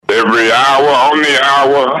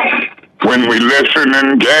hour. When we listen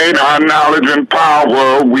and gain our knowledge and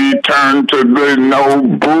power, we turn to the no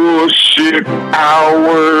bullshit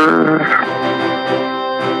hour.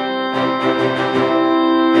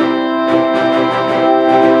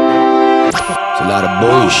 There's a lot of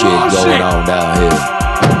bullshit going on down here.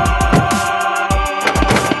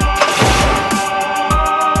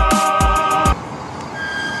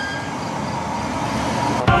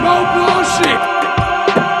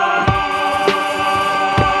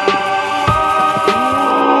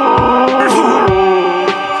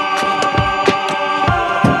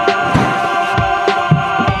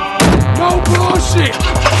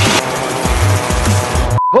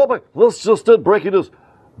 Let's just did breaking news.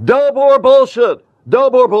 No more bullshit. No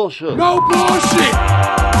more bullshit. No bullshit.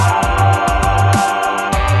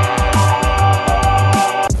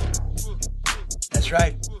 That's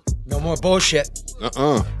right. No more bullshit.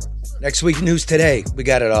 Next week, news today. We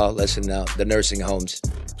got it all. Listen now. The nursing homes.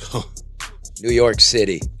 New York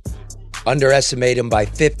City. Underestimate them by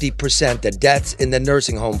 50%. The deaths in the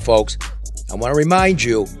nursing home, folks. I want to remind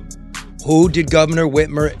you, who did Governor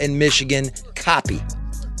Whitmer in Michigan copy?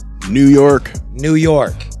 New York. New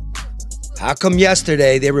York. How come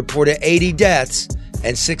yesterday they reported 80 deaths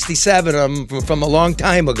and 67 of them from a long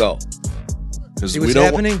time ago? See what's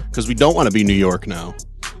happening? Because we don't want to be New York now.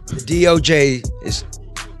 The DOJ is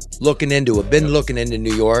looking into it, been looking into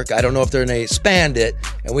New York. I don't know if they're going to expand it,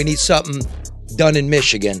 and we need something done in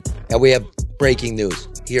Michigan. And we have breaking news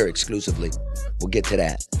here exclusively. We'll get to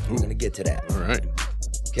that. We're going to get to that. All right.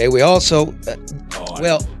 Okay, we also,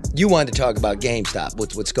 you wanted to talk about GameStop,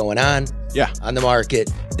 what's going on on the market.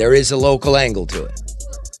 There is a local angle to it.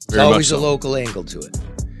 There's always a local angle to it.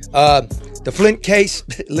 The Flint case,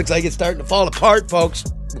 looks like it's starting to fall apart, folks.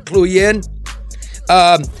 We'll clue you in.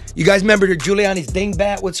 You guys remember Giuliani's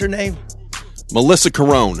dingbat? What's her name? Melissa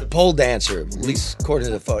Carone. Pole dancer, at least according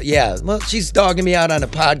to the photo. Yeah, well, she's dogging me out on a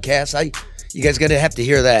podcast. You guys going to have to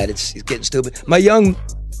hear that. It's getting stupid. My young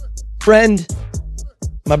friend,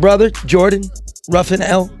 my brother, Jordan Ruffin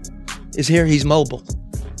L, is here. He's mobile.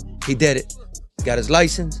 He did it. Got his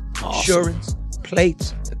license, insurance,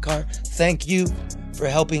 plates, the car. Thank you for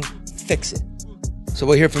helping fix it. So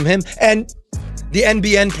we'll hear from him. And the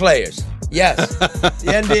NBN players. Yes,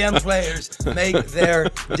 the NBN players make their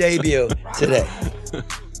debut today.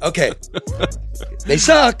 Okay. They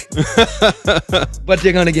suck, but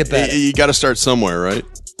they're going to get better. You got to start somewhere, right?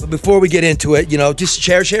 But before we get into it, just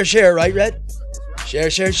share, right, Red?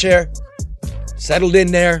 Share. Settled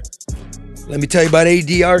in there. Let me tell you about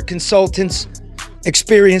ADR Consultants.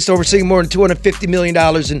 Experienced overseeing more than $250 million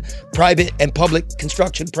in private and public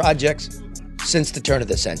construction projects since the turn of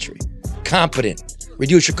the century. Competent.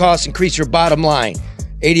 Reduce your costs, increase your bottom line.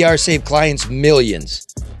 ADR saved clients millions.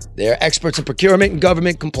 They're experts in procurement and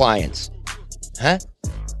government compliance. Huh?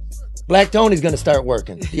 Black Tony's going to start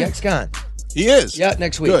working. The ex-con. He is? Yeah,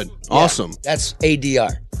 next week. Good. Awesome. That's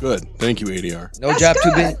ADR. Good. Thank you, ADR. No job too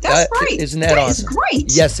big. That's great. Isn't that awesome? Is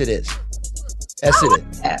great. Yes, it is. Yes, it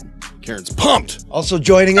is. Karen's pumped. Also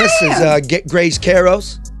joining us is Grace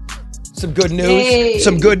Caros. Some good news. Yay.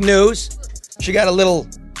 Some good news. She got a little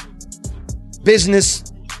business,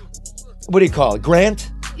 what do you call it,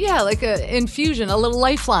 grant? Yeah, like a infusion, a little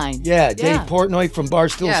lifeline. Yeah, Dave Portnoy from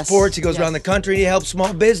Barstool Sports. He goes around the country and he helps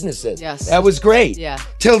small businesses. Yes. That was great. Yeah.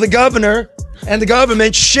 Till the governor and the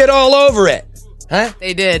government shit all over it. Huh?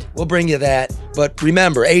 They did. We'll bring you that. But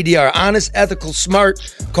remember, ADR, honest, ethical, smart.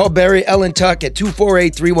 Call Barry Ellen Tuck at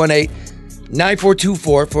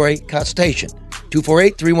 248-318-9424 for a consultation.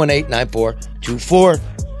 248-318-9424.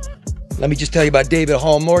 Let me just tell you about David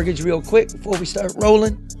Hall Mortgage real quick before we start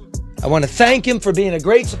rolling. I want to thank him for being a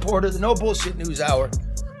great supporter of the No Bullshit News Hour.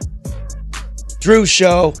 Drew's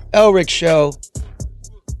show, Elric's show,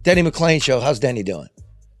 Denny McClain show. How's Denny doing?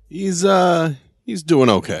 He's doing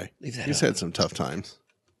okay. He's had some tough times.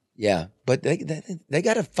 Yeah, but they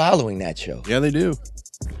got a following, that show. Yeah, they do.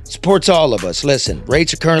 Supports all of us. Listen,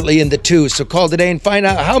 rates are currently in the twos, so call today and find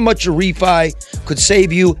out how much a refi could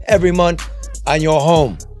save you every month on your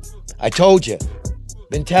home. I told you.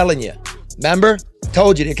 Been telling you. Remember?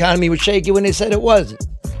 Told you the economy was shaky when they said it wasn't.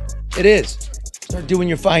 It is. Start doing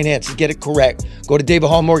your finances. Get it correct. Go to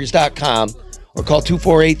davidhallmortgage.com or call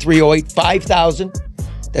 248-308-5000.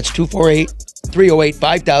 That's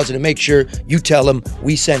 248-308-5000 and make sure you tell them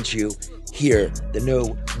we sent you here, the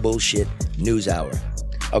No Bullshit News Hour.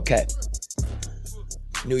 Okay.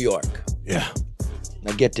 New York. Yeah.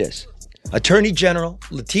 Now get this. Attorney General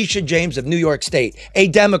Letitia James of New York State, a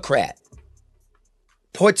Democrat,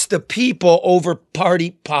 puts the people over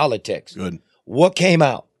party politics. Good. What came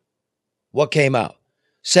out?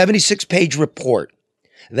 76-page report.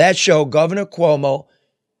 That showed Governor Cuomo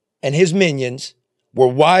and his minions were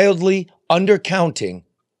wildly undercounting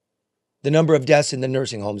the number of deaths in the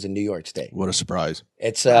nursing homes in New York State. What a surprise.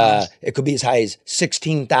 It's it could be as high as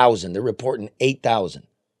 16,000. They're reporting 8,000.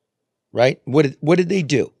 Right? What did they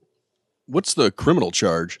do? What's the criminal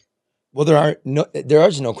charge? Well, there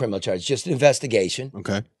is no criminal charge, just an investigation.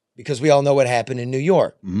 Okay. Because we all know what happened in New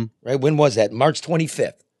York. Mm-hmm. Right? When was that? March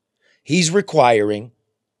 25th. He's requiring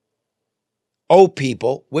old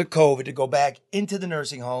people with COVID to go back into the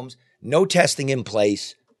nursing homes, no testing in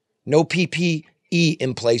place, no PPE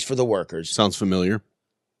in place for the workers. Sounds familiar.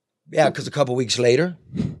 Yeah, because a couple weeks later,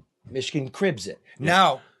 Michigan cribs it.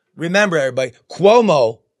 Now, remember everybody,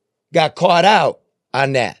 Cuomo got caught out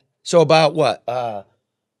on that. So about what?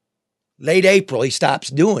 Late April, he stops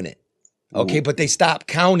doing it. Okay, but they stop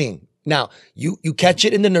counting. Now, you catch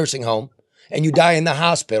it in the nursing home and you die in the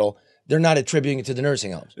hospital, they're not attributing it to the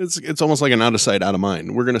nursing homes. It's almost like an out of sight, out of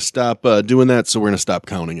mind. We're going to stop doing that, so we're going to stop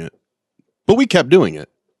counting it. But we kept doing it.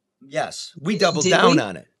 Yes, we doubled down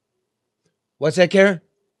on it. What's that, Karen?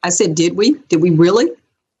 I said, did we? Did we really?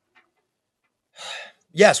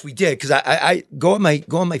 Yes, we did. Because I go on my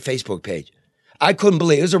Facebook page. I couldn't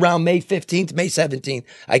believe it was around May 15th, May 17th.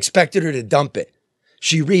 I expected her to dump it.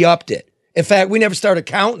 She re-upped it. In fact, we never started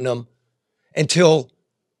counting them until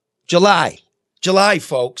July. July,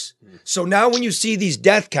 folks. So now when you see these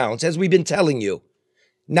death counts, as we've been telling you,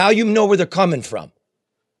 now you know where they're coming from.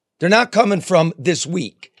 They're not coming from this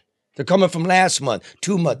week. They're coming from last month,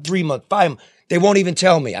 2 months, 3 months, 5 months. They won't even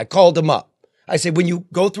tell me. I called them up. I said, when you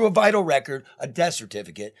go through a vital record, a death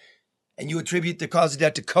certificate, and you attribute the cause of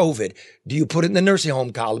death to COVID, do you put it in the nursing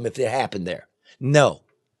home column if it happened there? No.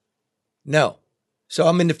 So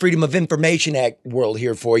I'm in the Freedom of Information Act world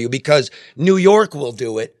here for you because New York will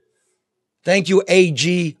do it. Thank you,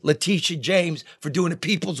 AG Letitia James, for doing the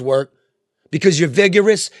people's work because you're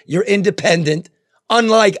vigorous, you're independent,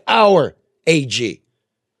 unlike our AG.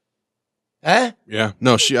 Huh? Yeah.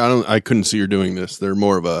 No, I couldn't see her doing this. They're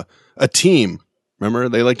more of a team. Remember?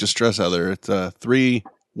 They like to stress how it's a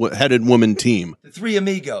three-headed woman team. The three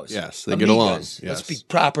amigos. Yes, they get along. Yes. Let's be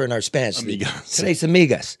proper in our Spanish. Amigos. Today's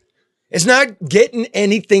amigas. It's not getting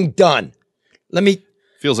anything done.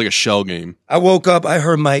 Feels like a shell game. I woke up,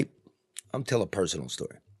 I'm telling a personal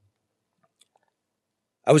story.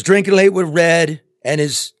 I was drinking late with Red and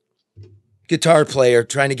his guitar player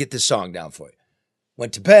trying to get this song down for you.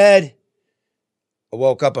 Went to bed. I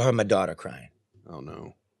woke up, I heard my daughter crying. Oh,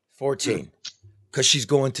 no. 14. Because she's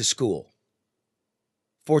going to school.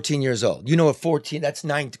 14 years old. You know what 14, that's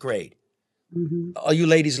 9th grade. Mm-hmm. All you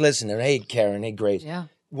ladies listening, hey, Karen, hey, Grace. Yeah.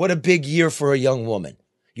 What a big year for a young woman.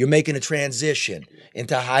 You're making a transition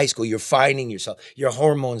into high school. You're finding yourself. Your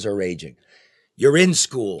hormones are raging. You're in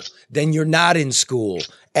school. Then you're not in school.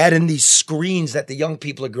 Add in these screens that the young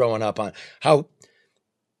people are growing up on. How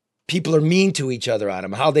people are mean to each other on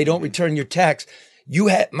them. How they don't return your texts.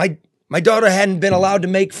 My daughter hadn't been allowed to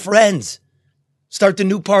make friends. Start the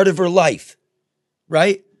new part of her life.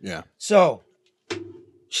 Right? Yeah. So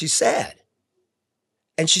she's sad.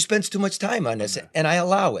 And she spends too much time on this. And I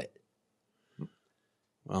allow it.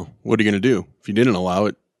 Well, what are you going to do? If you didn't allow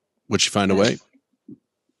it, would she find a way?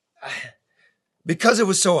 Because it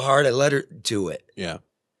was so hard, I let her do it. Yeah.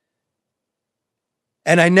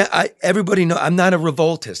 And everybody know I'm not a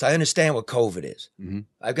revoltist. I understand what COVID is. Mm-hmm.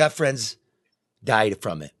 I've got friends died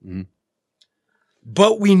from it. Mm-hmm.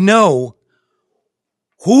 But we know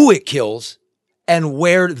who it kills and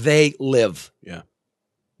where they live. Yeah.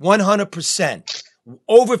 100%.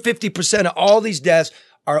 Over 50% of all these deaths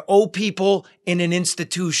are old people in an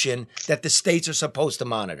institution that the states are supposed to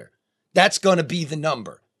monitor. That's going to be the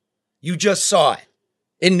number. You just saw it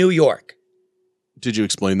in New York. Did you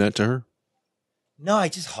explain that to her? No, I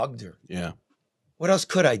just hugged her. Yeah. What else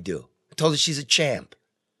could I do? I told her she's a champ.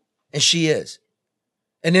 And she is.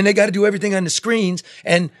 And then they got to do everything on the screens.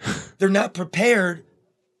 And they're not prepared,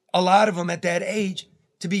 a lot of them at that age,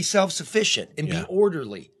 to be self-sufficient and be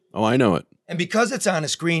orderly. Oh, I know it. And because it's on a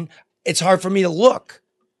screen, it's hard for me to look.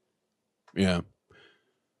 Yeah.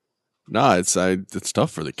 Nah, it's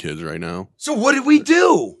tough for the kids right now. So what did we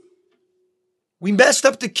do? We messed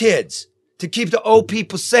up the kids to keep the old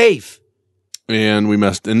people safe. And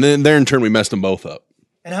then there in turn, we messed them both up.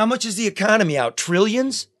 And how much is the economy out?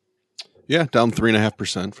 Trillions? Yeah, down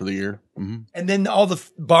 3.5% for the year. Mm-hmm. And then all the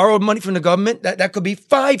borrowed money from the government, that could be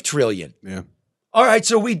 5 trillion. Yeah. All right,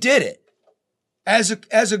 so we did it as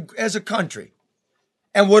a country.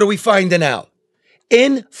 And what are we finding out?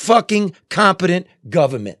 In-fucking competent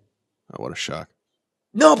government. Oh, what a shock.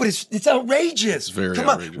 No, but it's outrageous. It's very Come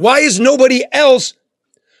outrageous. on. Why is nobody else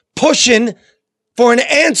pushing for an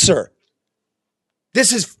answer?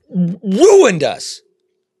 This has ruined us.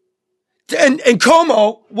 And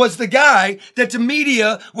Como was the guy that the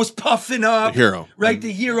media was puffing up. The hero. Right?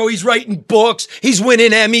 The hero. He's writing books. He's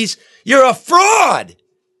winning Emmys. You're a fraud.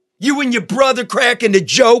 You and your brother cracking the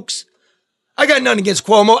jokes. I got nothing against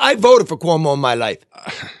Cuomo. I voted for Cuomo in my life.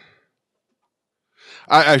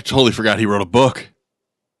 I totally forgot he wrote a book.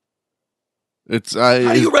 How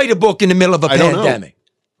do you write a book in the middle of a pandemic?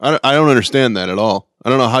 I don't understand that at all. I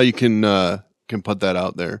don't know how you can put that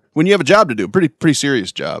out there when you have a job to do, pretty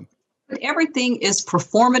serious job. But everything is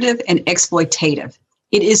performative and exploitative.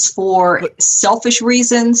 It is for selfish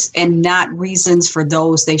reasons and not reasons for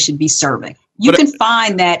those they should be serving. You can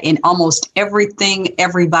find that in almost everything,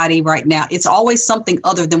 everybody right now. It's always something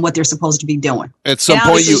other than what they're supposed to be doing. At some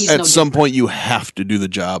point, you have to do the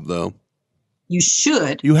job, though. You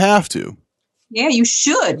should. You have to. Yeah, you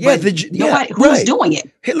should. Yeah, but who's doing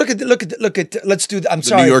it? Hey, look at. Let's do. I'm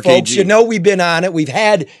sorry, New York folks. AG. You know we've been on it. We've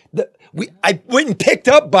had I went and picked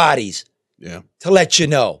up bodies. Yeah. To let you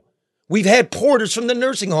know, we've had porters from the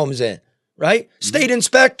nursing homes in. Right, state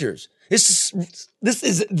inspectors. This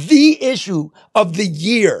is the issue of the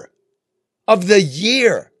year.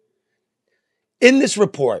 In this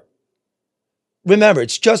report, remember,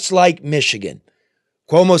 it's just like Michigan.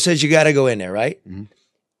 Cuomo says you got to go in there, right? Mm-hmm.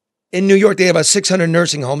 In New York, they have about 600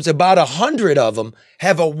 nursing homes. About 100 of them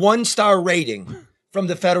have a 1-star rating from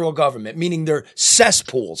the federal government, meaning they're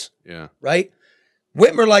cesspools. Yeah. Right?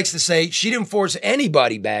 Whitmer likes to say she didn't force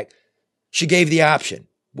anybody back. She gave the option,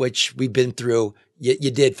 which we've been through.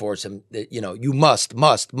 You did force them. You must.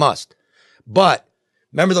 But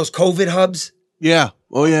remember those COVID hubs? Yeah.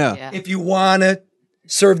 Oh, yeah. If you want to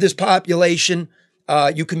serve this population,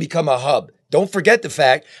 you can become a hub. Don't forget the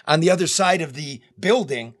fact on the other side of the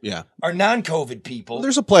building are non-COVID people. Well,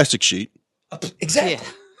 there's a plastic sheet. Exactly.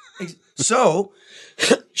 Yeah. So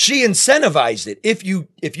she incentivized it. If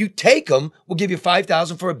you take them, we'll give you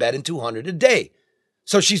 $5,000 for a bed and $200 a day.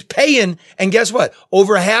 So she's paying, and guess what?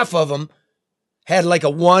 Over half of them had like a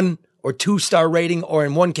 1 or 2-star rating, or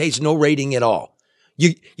in one case, no rating at all.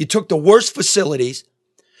 You took the worst facilities,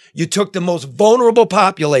 you took the most vulnerable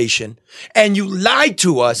population, and you lied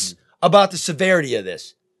to us about the severity of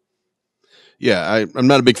this. Yeah, I'm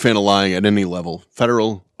not a big fan of lying at any level,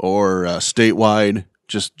 federal or statewide.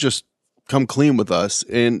 Just come clean with us.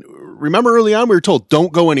 And remember early on we were told,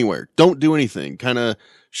 don't go anywhere, don't do anything, kind of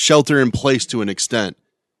shelter in place to an extent.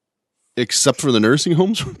 Except for the nursing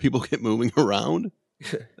homes where people get moving around.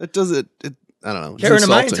 That does it. I don't know. It's Karen,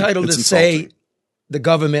 am I insulting. entitled to say the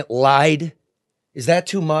government lied? Is that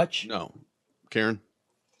too much? No. Karen?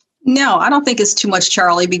 No, I don't think it's too much,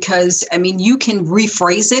 Charlie, because, you can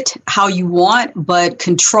rephrase it how you want, but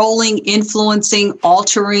controlling, influencing,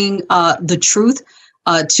 altering the truth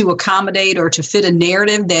to accommodate or to fit a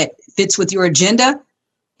narrative that fits with your agenda,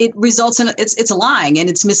 it results in it's lying and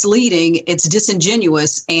it's misleading, it's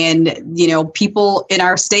disingenuous, and people in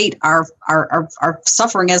our state are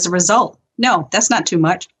suffering as a result. No, that's not too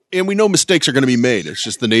much. And we know mistakes are going to be made. It's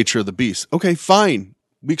just the nature of the beast. Okay, fine.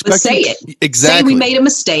 We expect. But say it. Exactly. Say we made a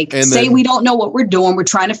mistake. And say we don't know what we're doing. We're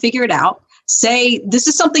trying to figure it out. Say this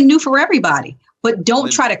is something new for everybody. But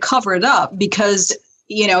don't try to cover it up because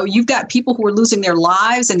you've got people who are losing their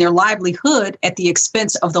lives and their livelihood at the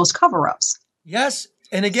expense of those cover-ups. Yes.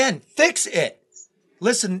 And again, fix it.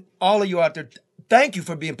 Listen, all of you out there, thank you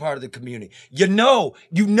for being part of the community. You know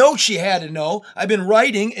she had to know. I've been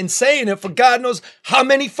writing and saying it for God knows how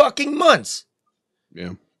many fucking months.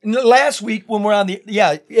 Yeah. And last week when we're on it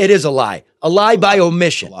is a lie. A lie by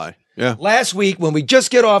omission. A lie. Yeah. Last week when we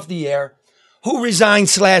just get off the air, who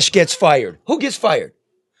resigns / gets fired? Who gets fired?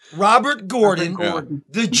 Robert Gordon,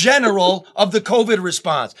 the general of the COVID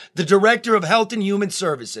response, the director of Health and Human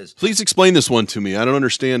Services. Please explain this one to me. I don't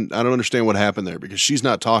understand what happened there because she's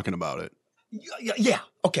not talking about it. Yeah.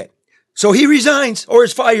 Okay. So he resigns or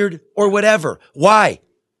is fired or whatever. Why?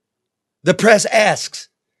 The press asks.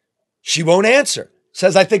 She won't answer.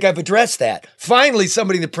 Says, I think I've addressed that. Finally,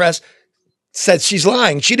 somebody in the press said she's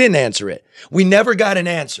lying. She didn't answer it. We never got an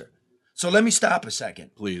answer. So let me stop a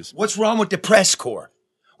second. Please. What's wrong with the press corps?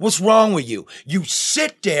 What's wrong with you? You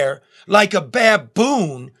sit there like a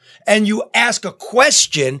baboon and you ask a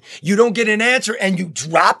question, you don't get an answer and you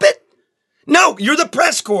drop it? No, you're the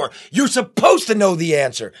press corps. You're supposed to know the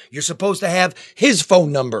answer. You're supposed to have his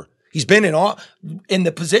phone number. He's been in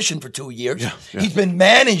the position for 2 years. Yeah. He's been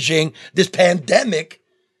managing this pandemic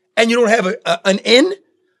and you don't have an in?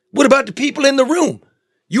 What about the people in the room?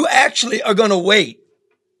 You actually are going to wait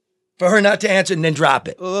for her not to answer and then drop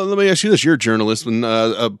it. Let me ask you this. You're a journalist. When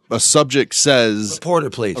a subject says... Reporter,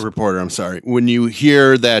 please. A reporter, I'm sorry. When you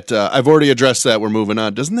hear that, I've already addressed that, we're moving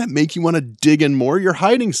on, doesn't that make you want to dig in more? You're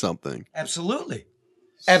hiding something. Absolutely.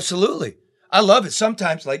 Absolutely. I love it.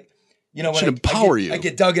 Sometimes, like, you know, Should when empower you. I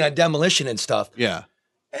get dug in on demolition and stuff. Yeah.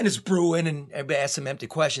 And it's brewing and everybody asks some empty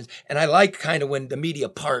questions. And I like kind of when the media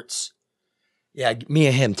parts. Yeah, me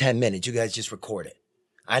and him, 10 minutes. You guys just record it.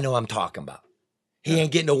 I know I'm talking about. He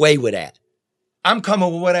ain't getting away with that. I'm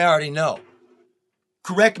coming with what I already know.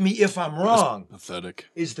 Correct me if I'm wrong. That's pathetic.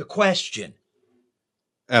 Is the question.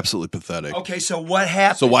 Absolutely pathetic. Okay, so what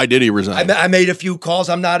happened? So why did he resign? I made a few calls.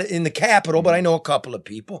 I'm not in the Capitol, but I know a couple of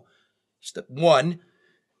people. One,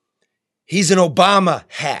 he's an Obama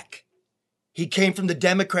hack. He came from the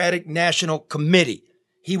Democratic National Committee.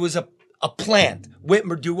 He was a plant.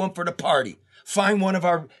 Whitmer, do one for the party. Find one of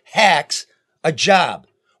our hacks a job.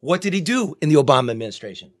 What did he do in the Obama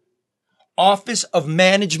administration? Office of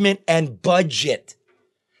Management and Budget.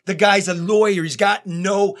 The guy's a lawyer. He's got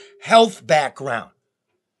no health background.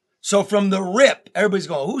 So from the rip, everybody's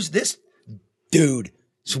going, who's this dude?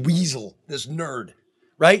 This weasel, this nerd,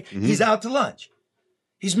 right? Mm-hmm. He's out to lunch.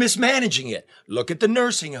 He's mismanaging it. Look at the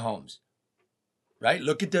nursing homes, right?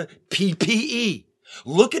 Look at the PPE.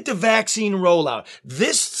 Look at the vaccine rollout.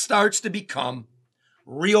 This starts to become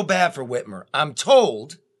real bad for Whitmer. I'm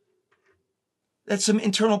told that some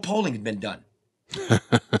internal polling had been done.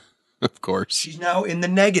 Of course. She's now in the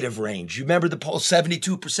negative range. You remember the poll,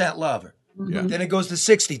 72% love her. Yeah. Then it goes to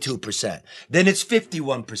 62%. Then it's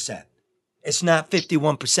 51%. It's not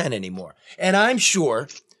 51% anymore. And I'm sure,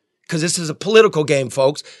 because this is a political game,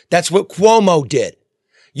 folks, that's what Cuomo did.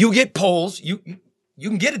 You get polls, you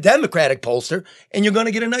can get a Democratic pollster, and you're going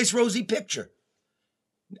to get a nice rosy picture.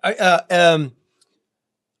 Are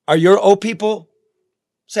your old people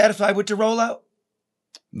satisfied with the rollout?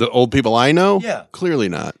 The old people I know? Yeah. Clearly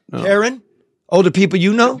not. No. Karen? Older people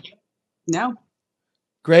you know? No.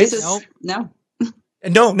 Grace? No.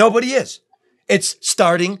 No, nobody is. It's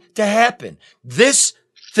starting to happen. This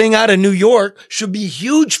thing out of New York should be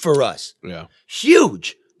huge for us. Yeah.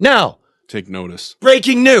 Huge. Now. Take notice.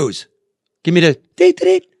 Breaking news. Give me the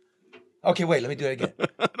date. Okay, wait, let me do it again.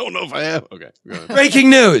 I don't know if I have. Okay. Go ahead. Breaking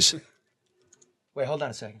news. Wait, hold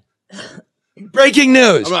on a second. Breaking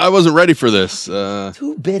news. I wasn't ready for this.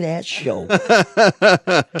 2-bit ass show.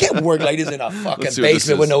 Can't work like this in a fucking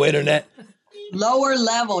basement with no internet. Lower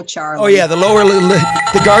level, Charlie. Oh, yeah, the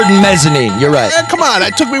the garden mezzanine. You're right. Come on.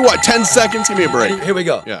 It took me, 10 seconds? Give me a break. Here we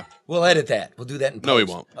go. Yeah. We'll edit that. We'll do that in post. No, we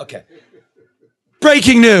won't. Okay.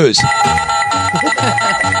 Breaking news.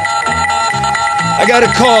 I got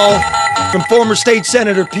a call from former state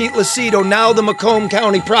senator Pete Lucido, now the Macomb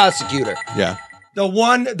County prosecutor. Yeah. The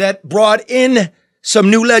one that brought in some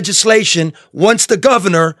new legislation once the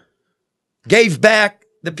governor gave back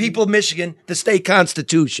the people of Michigan the state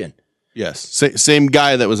constitution. Yes. Same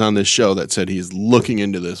guy that was on this show that said he's looking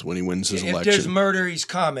into this when he wins his election. If there's murder, he's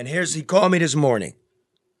coming. He called me this morning.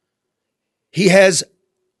 He has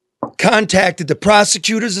contacted the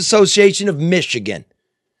Prosecutors Association of Michigan,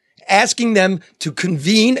 asking them to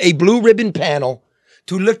convene a blue ribbon panel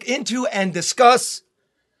to look into and discuss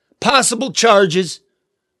possible charges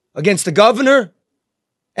against the governor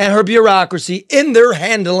and her bureaucracy in their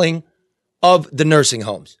handling of the nursing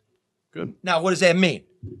homes. Good. Now, what does that mean?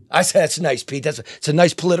 I said, that's nice, Pete. It's a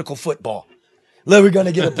nice political football. We're going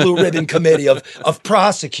to get a blue ribbon committee of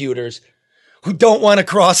prosecutors who don't want to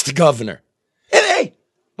cross the governor. And hey,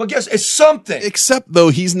 well, guess it's something. Except, though,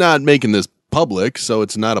 he's not making this public, so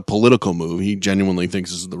it's not a political move. He genuinely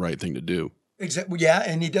thinks this is the right thing to do. Exactly. Yeah,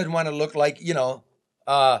 and he doesn't want to look like, he's on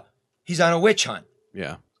a witch hunt.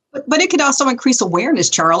 Yeah. But it could also increase awareness,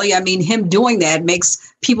 Charlie. I mean, him doing that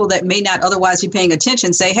makes people that may not otherwise be paying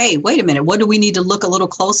attention say, hey, wait a minute, what do we need to look a little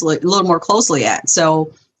more closely at?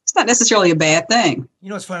 So it's not necessarily a bad thing. You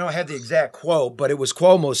know, it's funny, I don't have the exact quote, but it was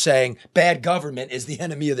Cuomo saying bad government is the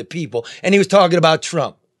enemy of the people. And he was talking about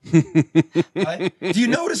Trump. Right? Do you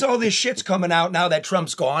notice all this shit's coming out now that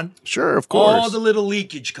Trump's gone? Sure, of course. All the little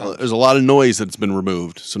leakage comes. There's a lot of noise that's been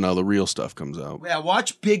removed, so now the real stuff comes out. Yeah,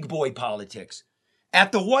 watch big boy politics.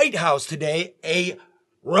 At the White House today, a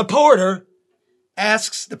reporter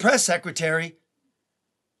asks the press secretary,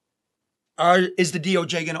 is the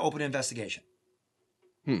DOJ going to open an investigation?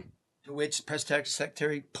 To which press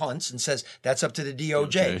secretary punts and says, that's up to the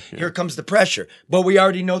DOJ. Yeah. Here comes the pressure. But we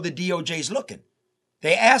already know the DOJ's looking.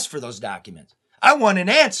 They asked for those documents. I want an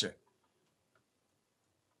answer.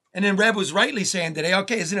 And then Reb was rightly saying today,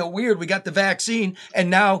 okay, isn't it weird? We got the vaccine and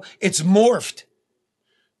now it's morphed.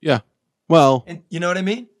 Yeah. Well, And you know what I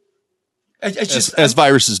mean? It's just as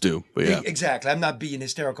viruses do. But yeah. Exactly. I'm not being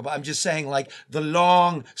hysterical, but I'm just saying like the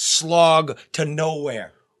long slog to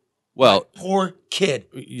nowhere. Well, Poor kid.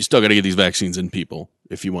 you still got to get these vaccines in people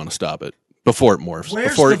if you want to stop it before it morphs.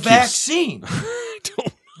 Where's before the it keeps- vaccine?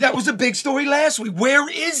 That was a big story last week. Where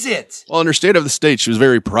is it? Well, in her State of the State, she was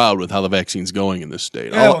very proud with how the vaccine's going in this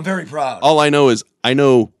state. Yeah, I'm very proud. All I know is I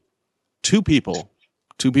know two people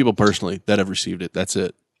personally that have received it. That's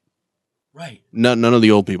it. Right. None of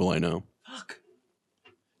the old people I know. Fuck.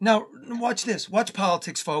 Now, watch this. Watch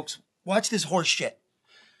politics, folks. Watch this horse shit.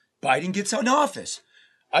 Biden gets in office.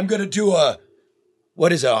 I'm going to do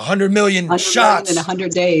 100 million shots in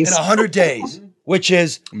 100 days. In 100 days, which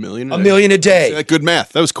is a million a day. Good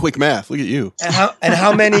math. That was quick math. Look at you. And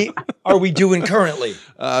how many are we doing currently?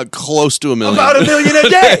 Close to 1 million. About 1 million a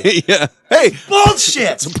day. Yeah. Hey,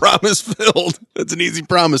 bullshit. It's a promise filled. That's an easy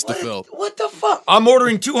promise to fill. What the fuck? I'm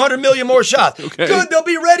ordering 200 million more shots. Okay. Good, they'll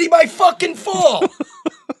be ready by fucking fall.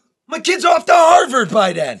 My kid's off to Harvard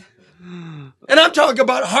by then. And I'm talking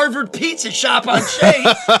about Harvard Pizza Shop on Shane.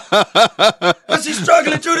 Because he's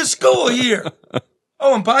struggling through the school year.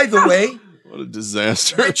 Oh, and by the way. What a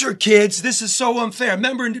disaster. Richer kids, this is so unfair.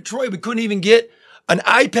 Remember in Detroit, we couldn't even get an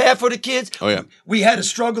iPad for the kids? Oh, yeah. We had a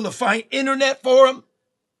struggle to find internet for them.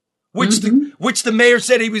 Which the mayor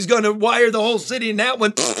said he was going to wire the whole city, and that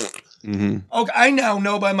one. Okay, I now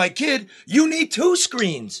know by my kid, you need 2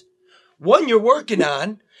 screens. One you're working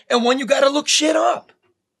on, and one you got to look shit up.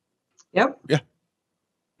 Yep. Yeah.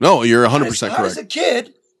 No, you're 100% correct. As a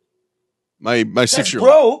kid, my 6-year-old,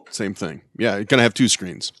 broke. Same thing. Yeah, you're gonna have 2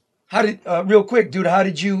 screens. How did real quick, dude? How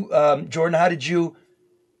did you, Jordan? How did you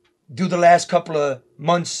do the last couple of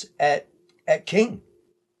months at King?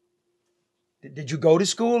 Did you go to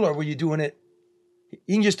school, or were you doing it?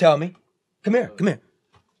 You can just tell me. Come here.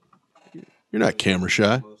 You're not camera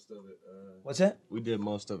shy. What's that? We did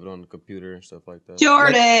most of it on the computer and stuff like that.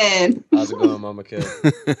 Jordan! How's it going, Mama Kay?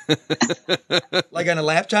 Like on a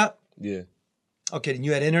laptop? Yeah. Okay, then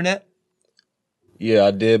you had internet? Yeah,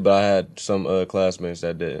 I did, but I had some classmates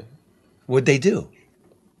that did. What'd they do?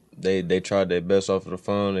 They tried their best off of the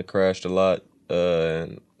phone. It crashed a lot.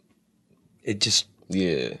 And it just...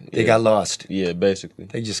 Yeah. They got lost. Yeah, basically.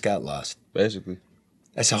 They just got lost. Basically.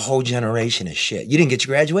 That's a whole generation of shit. You didn't get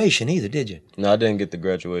your graduation either, did you? No, I didn't get the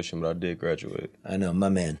graduation, but I did graduate. I know, my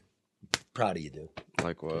man. Proud of you, dude.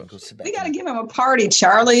 Likewise. We got to give him a party,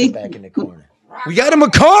 Charlie. Sit back in the corner. We got him a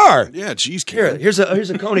car. Yeah, geez, Karen. Here's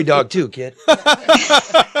a coney dog too, kid.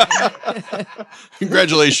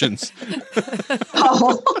 Congratulations.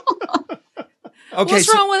 Oh. Okay,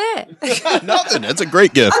 what's wrong with it? Nothing. That's a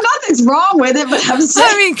great gift. Nothing's wrong with it, but I'm saying.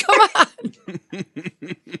 I mean, come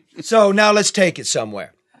on. So now let's take it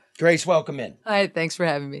somewhere. Grace, welcome in. Hi, thanks for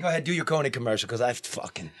having me. Go ahead, do your Coney commercial, because I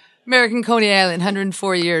fucking... American Coney Island,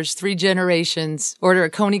 104 years, 3 generations. Order a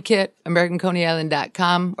Coney kit,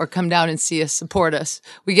 AmericanConeyIsland.com, or come down and see us, support us.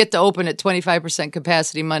 We get to open at 25%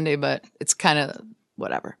 capacity Monday, but it's kind of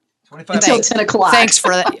whatever. 25 Until 10 o'clock. Thanks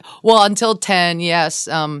for that. Well, until 10, yes.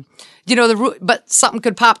 You know, but something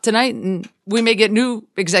could pop tonight, and we may get new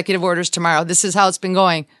executive orders tomorrow. This is how it's been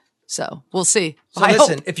going. So we'll see. So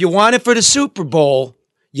listen, if you want it for the Super Bowl,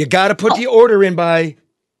 you got to put the order in by...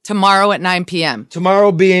 Tomorrow at 9 p.m.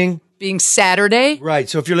 Tomorrow being Saturday. Right.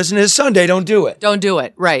 So if you're listening to this Sunday, don't do it. Don't do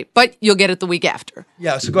it. Right. But you'll get it the week after.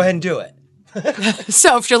 Yeah. So go ahead and do it.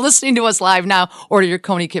 So if you're listening to us live now, order your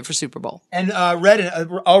Coney kit for Super Bowl. And Reddit,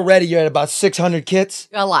 already you're at about 600 kits?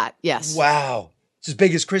 A lot. Yes. Wow. It's as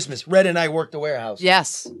big as Christmas. Red and I work the warehouse.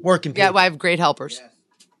 Yes. Working people. Yeah, I have great helpers.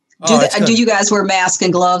 Yes. Do you guys wear masks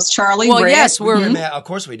and gloves, Charlie? Well, Brad? yes, of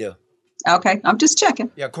course we do. Okay. I'm just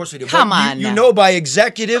checking. Yeah, of course we do. Come But on You now. know by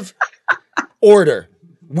executive order,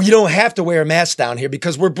 we don't have to wear a mask down here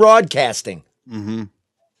because we're broadcasting. Mm-hmm.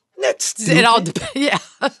 That's stupid. It all depends. Yeah.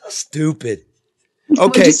 Stupid.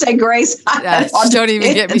 What'd Okay. you say, Grace? Don't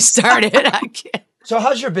even get me started. I can't. So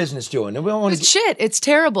how's your business doing? And we don't want It's shit. It's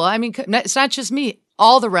terrible. I mean, it's not just me.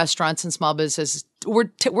 All the restaurants and small businesses,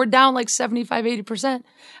 we're down like 75, 80%.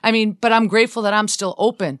 I mean, but I'm grateful that I'm still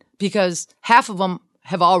open because half of them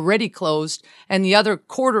have already closed, and the other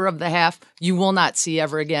quarter of the half you will not see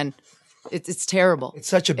ever again. It's terrible. It's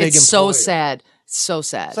such a big It's so employer. sad. It's so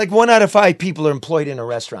sad. It's like 1 out of 5 people are employed in a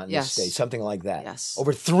restaurant in Yes. this state, something like that. Yes.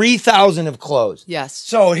 Over 3,000 have closed. Yes.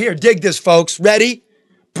 So here, dig this, folks. Ready?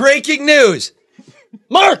 Breaking news.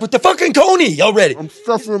 Mark with the fucking coney. Y'all ready? I'm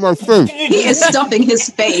stuffing my face. He is stuffing his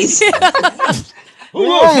face.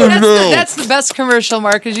 That's the best commercial,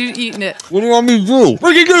 Mark, because you've eaten it. What do you want me to do?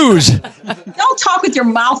 Breaking news. Don't talk with your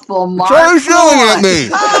mouth full, Mark. Charlie's yelling at me.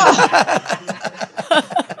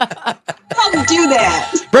 Don't do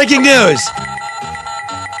that. Breaking news.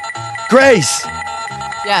 Grace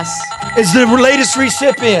Yes. is the latest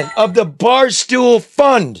recipient of the Barstool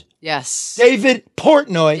Fund. Yes. David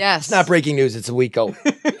Portnoy. Yes. It's not breaking news. It's a week old.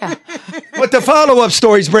 But the follow-up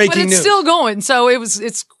story's breaking But it's news. still going. So it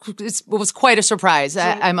was quite a surprise,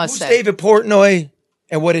 I must say. David Portnoy,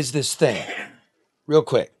 and what is this thing? Real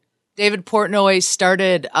quick. David Portnoy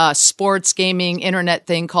started a sports gaming internet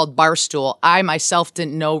thing called Barstool. I myself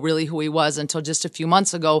didn't know really who he was until just a few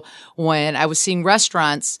months ago when I was seeing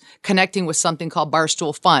restaurants connecting with something called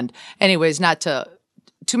Barstool Fund. Anyways, not to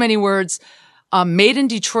too many words. Made in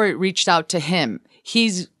Detroit reached out to him.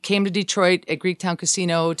 He came to Detroit at Greektown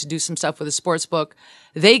Casino to do some stuff with a sports book.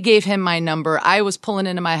 They gave him my number. I was pulling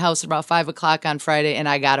into my house at about 5 o'clock on Friday, and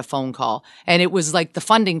I got a phone call. And it was like the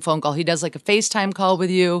funding phone call. He does like a FaceTime call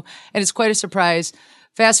with you, and it's quite a surprise.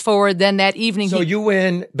 Fast forward, then that evening. So you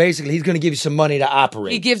win. Basically, he's going to give you some money to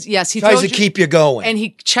operate. He gives, yes. He tries to keep you going. And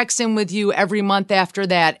he checks in with you every month after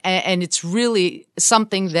that. And it's really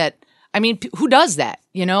something that, I mean, who does that?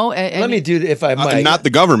 You know? Let me do, if I might. Not the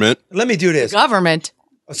government. Let me do this. Government.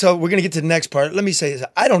 So we're going to get to the next part. Let me say this.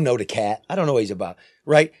 I don't know the cat. I don't know what he's about,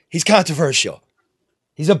 right? He's controversial.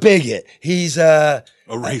 He's a bigot. He's a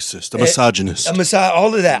racist, a misogynist.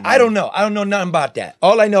 All of that. I don't know. I don't know nothing about that.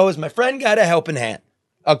 All I know is my friend got a helping hand,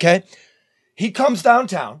 okay? He comes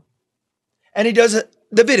downtown, and he does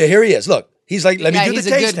the video. Here he is. Look, he's like, let me do the taste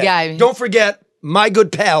test. He's a good guy. Don't forget, my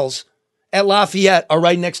good pals at Lafayette are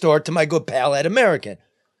right next door to my good pal at American.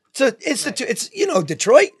 It's an institute. It's,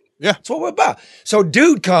 Detroit. Yeah. That's what we're about. So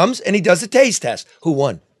dude comes and he does a taste test. Who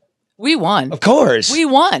won? We won. Of course. We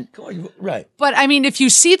won. Right. But I mean, if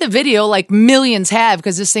you see the video, like millions have,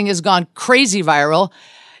 because this thing has gone crazy viral,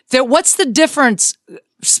 what's the difference,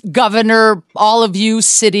 governor, all of you,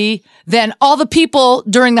 city, than all the people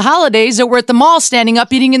during the holidays that were at the mall standing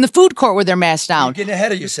up eating in the food court with their masks down? You're getting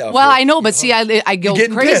ahead of yourself. Well, here. I know, but see, I go You're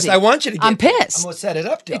getting crazy. pissed. I want you to get I'm pissed. I'm going to set it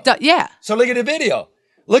up, though. Yeah. So look at the video.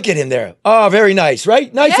 Look at him there. Oh, very nice,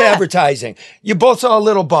 right? Nice Yeah. advertising. You both saw a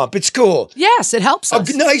little bump. It's cool. Yes, it helps us.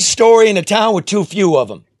 A nice story in a town with too few of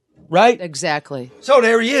them, right? Exactly. So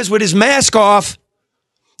there he is with his mask off,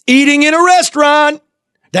 eating in a restaurant.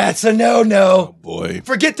 That's a no-no. Oh, boy.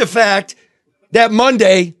 Forget the fact that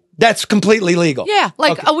Monday, that's completely legal. Yeah,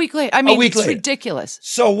 like Okay. a week later. I mean, week it's later. ridiculous.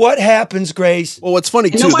 So what happens, Grace? Well, what's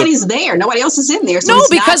funny, too. Nobody's there. Nobody else is in there. So No, it's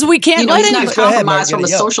because we can't let it's any- not Go ahead, compromised from a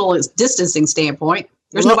Margarita, yeah. social distancing standpoint.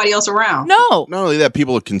 There's nobody else around. No. Not only that,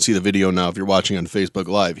 people can see the video now if you're watching on Facebook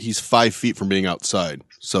Live. He's 5 feet from being outside.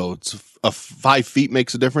 So it's 5 feet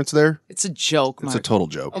makes a difference there. It's a joke, It's Mark. a total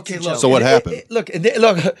joke. Okay, look. So what happened? Look,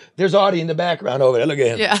 there's Audie in the background over there. Look at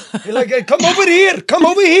him. Yeah. Hey, look, come over here. Come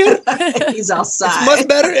over here. He's outside. Much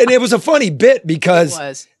better. And it was a funny bit because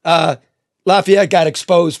It was. Lafayette got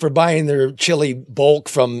exposed for buying their chili bulk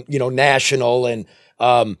from, National and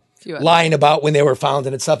lying about when they were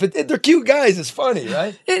founded and stuff. They're cute guys. It's funny,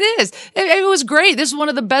 right? It is. It was great. This is one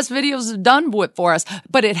of the best videos done for us,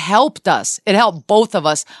 but it helped us. It helped both of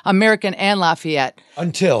us, American and Lafayette.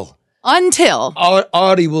 Until Until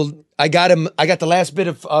Audie I got the last bit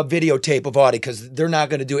of videotape of Audie because they're not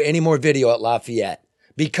going to do any more video at Lafayette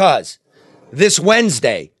because this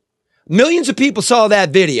Wednesday, millions of people saw that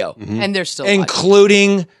video, and they're still watching.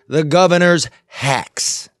 including the governor's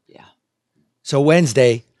hacks. Yeah. So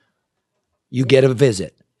Wednesday, you get a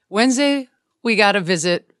visit. Wednesday, we got a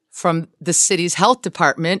visit from the city's health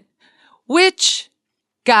department, which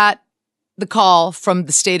got the call from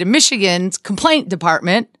the state of Michigan's complaint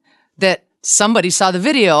department that somebody saw the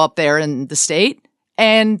video up there in the state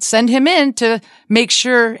and send him in to make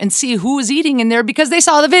sure and see who was eating in there because they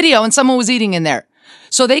saw the video and someone was eating in there.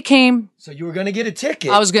 So they came. So you were going to get a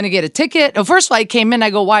ticket. I was going to get a ticket. Well, first of all, I came in. I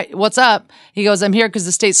go, "Why? What's up?" He goes, "I'm here because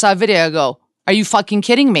the state saw a video." I go, "Are you fucking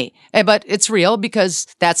kidding me?" But it's real because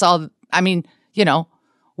that's all. I mean,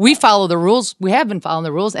 we follow the rules. We have been following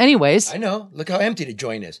the rules anyways. I know. Look how empty the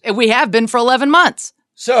joint is. We have been for 11 months.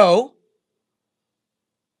 So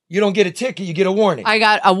you don't get a ticket. You get a warning. I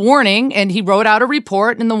got a warning, and he wrote out a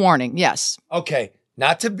report in the warning. Yes. Okay.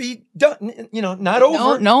 Not to be done, not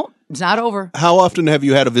over. No, it's not over. How often have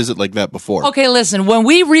you had a visit like that before? Okay, listen, when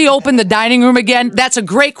we reopen the dining room again, that's a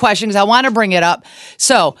great question because I want to bring it up.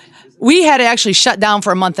 So we had to actually shut down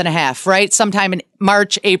for a month and a half, right? Sometime in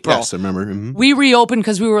March, April. Yes, I remember. Mhm. We reopened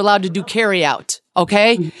because we were allowed to do carry out.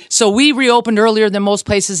 Okay. So we reopened earlier than most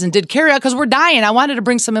places and did carry out because we're dying. I wanted to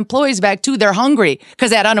bring some employees back too. They're hungry because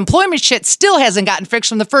that unemployment shit still hasn't gotten fixed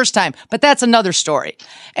from the first time, but that's another story.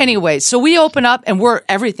 Anyway, so we open up and we're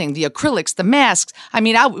everything, the acrylics, the masks. I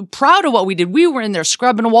mean, I'm proud of what we did. We were in there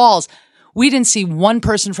scrubbing walls. We didn't see one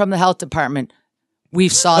person from the health department. We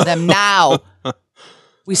saw them now.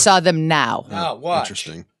 We saw them now. Now, watch.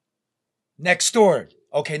 Interesting. Next door.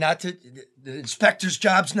 Okay, the inspector's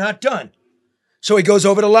job's not done. So he goes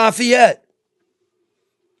over to Lafayette.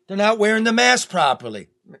 They're not wearing the mask properly.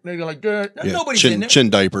 maybe like dirt. Nobody's in there. Chin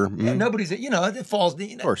diaper. Mm. Yeah, nobody's, it falls.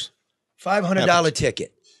 Of course. $500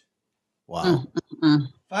 ticket. Wow.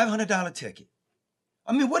 $500 ticket.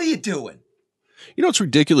 I mean, what are you doing? You know, it's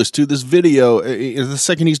ridiculous, too. This video, the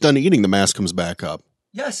second he's done eating, the mask comes back up.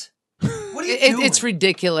 Yes. What are you doing? It's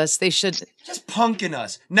ridiculous. They should. Just punking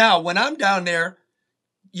us. Now, when I'm down there,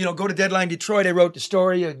 go to Deadline Detroit. I wrote the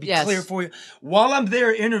story. It'd be clear for you. While I'm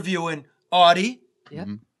there interviewing Audie,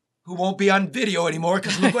 who won't be on video anymore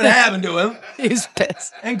because look what happened to him. He's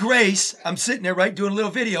pissed. And Grace, I'm sitting there, right, doing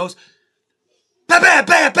little videos. Bam, bam,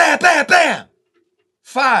 bam, bam, bam, bam.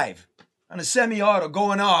 5 on a semi-auto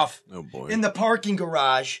going off in the parking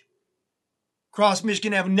garage. Across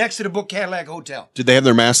Michigan Avenue, next to the Book Cadillac Hotel. Did they have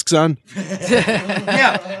their masks on?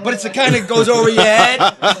 Yeah, but it's the kind that goes over your head.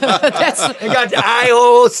 They got the eye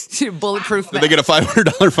holes. Bulletproof. Did they get a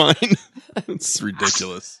 $500 fine? It's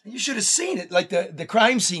ridiculous. You should have seen it, like the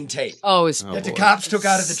crime scene tape. Oh, it's that the cops took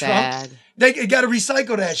out of the trunk. They got to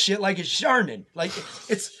recycle that shit like it's Chardonnay. Like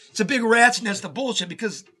it's a big rat's nest of bullshit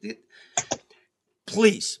because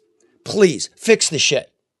please fix the shit.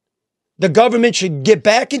 The government should get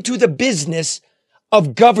back into the business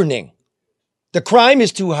of governing. The crime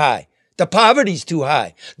is too high. The poverty's too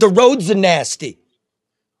high. The roads are nasty.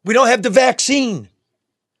 We don't have the vaccine.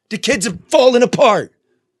 The kids are falling apart.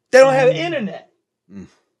 They don't have internet. They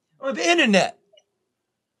don't have internet.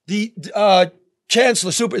 The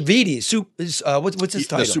Chancellor, what's his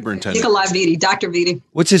title? The superintendent. Nikolai Vitti, Dr. Vitti.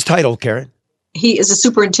 What's his title, Karen? He is a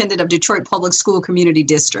superintendent of Detroit Public School Community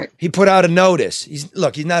District. He put out a notice. He's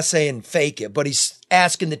not saying fake it, but he's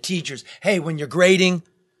asking the teachers, hey, when you're grading,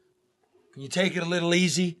 can you take it a little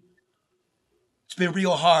easy? It's been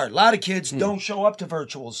real hard. A lot of kids don't show up to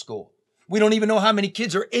virtual school. We don't even know how many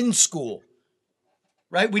kids are in school.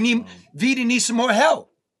 Right? Vitti needs some more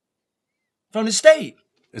help from the state.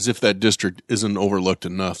 As if that district isn't overlooked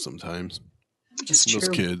enough sometimes. Those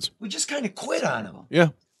kids. We just kind of quit on them.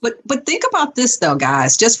 Yeah. But think about this, though,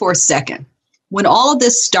 guys, just for a second. When all of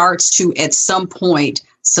this starts to, at some point,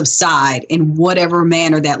 subside in whatever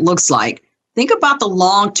manner that looks like, think about the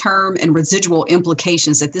long-term and residual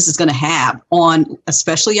implications that this is going to have on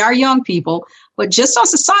especially our young people, but just on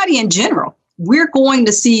society in general. We're going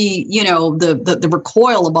to see, the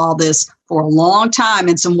recoil of all this for a long time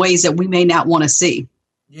in some ways that we may not want to see.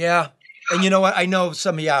 Yeah. And you know what? I know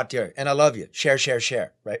some of you out there, and I love you.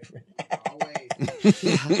 Share, right?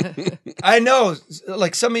 I know,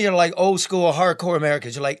 like some of you are like old school hardcore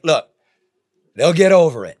Americans. You're like, look, they'll get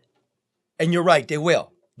over it. And you're right, they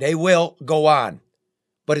will. They will go on.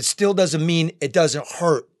 But it still doesn't mean it doesn't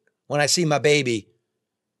hurt when I see my baby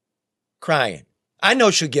crying. I know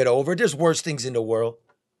she'll get over it. There's worse things in the world.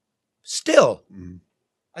 Still,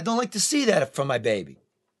 I don't like to see that from my baby.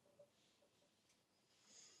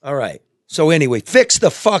 All right. So anyway, fix the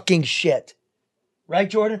fucking shit. Right,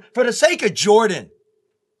 Jordan? For the sake of Jordan.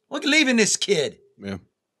 Look, leaving this kid. Yeah.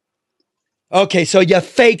 Okay, so you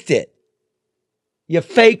faked it. You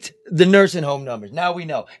faked the nursing home numbers. Now we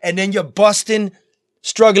know. And then you're busting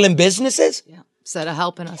struggling businesses? Yeah. Instead of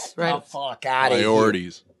helping us, right? Oh, fuck out of here.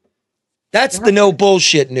 Priorities. That's the no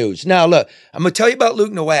bullshit news. Now, look, I'm going to tell you about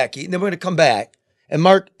Luke Nowacki, and then we're going to come back. And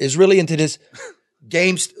Mark is really into this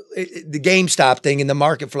the GameStop thing and the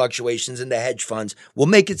market fluctuations and the hedge funds. We'll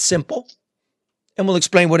make it simple, and we'll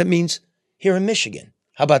explain what it means here in Michigan.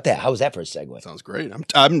 How about that? How was that for a segue? Sounds great.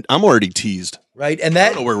 I'm already teased. Right, and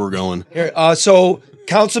that I don't know where we're going. Here, so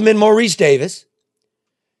Councilman Maurice Davis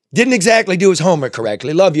didn't exactly do his homework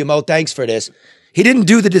correctly. Love you, Mo. Thanks for this. He didn't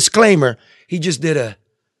do the disclaimer. He just did a.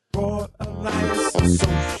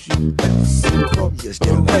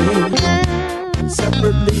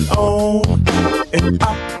 Separately owned and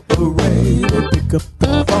operated. Pick up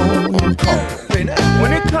the phone and call.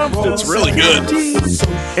 When it comes to it's really good.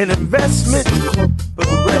 An investment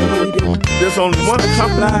incorporated, there's only one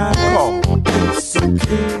company I call.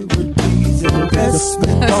 Securities and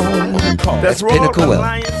Investment Phone Call. That's Pinnacle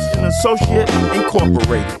Alliance and Associate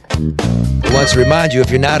Incorporated. He wants to remind you, if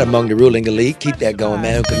you're not among the ruling elite, keep that going,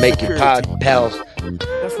 man. Who can make your pals.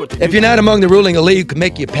 If you're not among the ruling elite, who can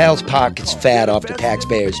make your pals' pockets fat off the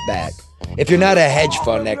taxpayers' back. If you're not a hedge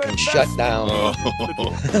fund that can shut down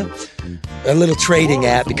a little trading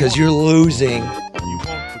app because you're losing.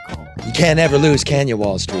 You can't ever lose, can you,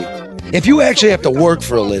 Wall Street? If you actually have to work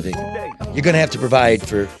for a living, you're going to have to provide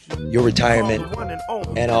for your retirement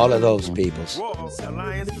and all of those peoples.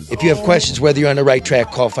 If you have questions whether you're on the right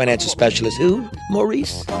track, call financial specialist. Who?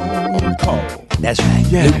 Maurice? That's right.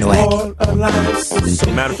 Luke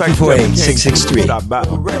Nowacki. Matter of fact,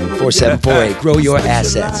 248-663-4748. Grow your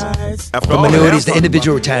assets. From annuities to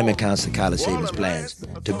individual retirement accounts to college savings plans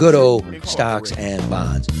to good old stocks and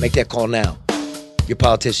bonds. Make that call now. Your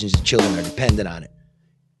politicians and children are dependent on it.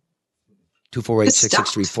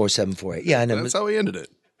 248-663-4748. Yeah, I know. That's how we ended it.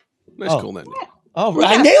 Nice, cool ending. Oh,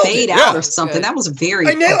 I I nailed fade it. out or something. That was very.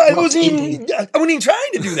 I nailed it. I wasn't even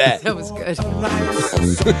trying to do that. That was good.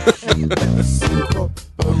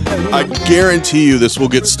 I guarantee you this will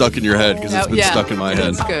get stuck in your head because it's been stuck in my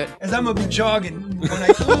head. That's good. As I'm going to be jogging,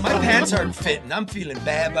 when my pants aren't fitting, I'm feeling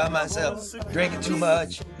bad by myself. Drinking too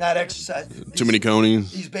much, not exercising. Too many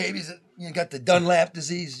conies. These babies, you got the Dunlap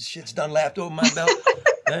disease. Shit's Dunlap over my belt.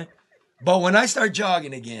 Right? But when I start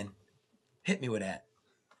jogging again, hit me with that.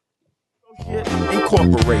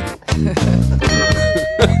 Incorporated.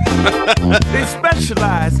 They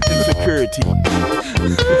specialize in security.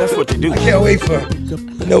 That's what they do. I can't wait for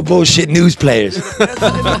no bullshit news players.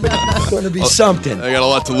 It's going to be something. I got a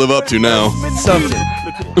lot to live up to now. Something.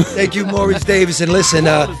 Thank you, Maurice Davis. And listen,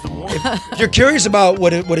 if you're curious about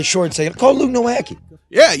what a short say, call Luke Nowacki.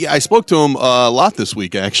 Yeah, I spoke to him a lot this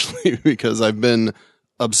week, actually, because I've been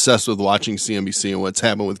obsessed with watching CNBC and what's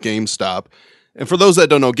happened with GameStop. And for those that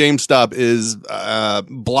don't know, GameStop is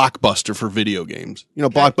Blockbuster for video games. You know,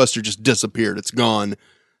 Blockbuster just disappeared. It's gone.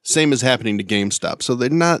 Same is happening to GameStop. So they're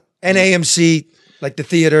not... And AMC, like the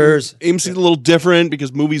theaters. AMC's a little different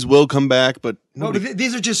because movies will come back, but... No, but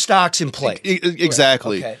these are just stocks in play.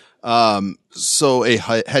 Exactly. Okay. So a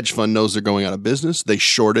hedge fund knows they're going out of business. They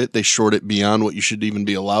short it. They short it beyond what you should even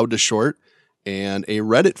be allowed to short. And a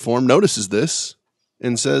Reddit forum notices this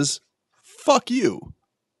and says, fuck you.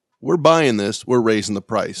 We're buying this. We're raising the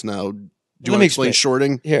price. Now, do you want to explain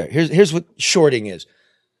shorting? Here's what shorting is.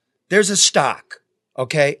 There's a stock,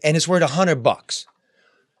 okay, and it's worth $100.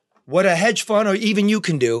 What a hedge fund or even you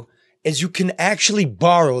can do is you can actually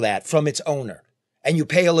borrow that from its owner, and you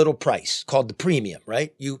pay a little price called the premium,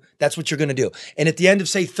 right? That's what you're going to do. And at the end of,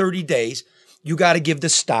 say, 30 days, you got to give the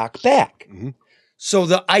stock back. Mm-hmm. So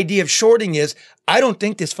the idea of shorting is, I don't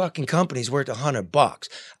think this fucking company's worth $100.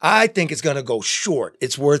 I think it's going to go short.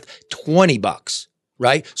 It's worth $20,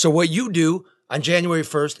 right? So what you do on January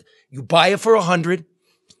 1st, you buy it for $100,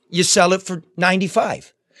 you sell it for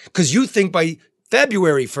 $95, because you think by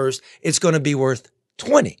February 1st, it's going to be worth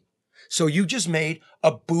 $20. So you just made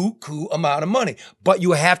a buku amount of money, but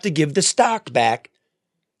you have to give the stock back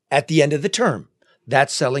at the end of the term.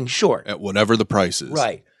 That's selling short. At whatever the price is.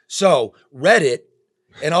 Right. So Reddit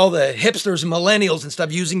and all the hipsters and millennials and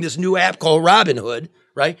stuff using this new app called Robinhood,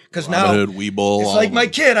 right? Because now Robinhood, Webull, it's like my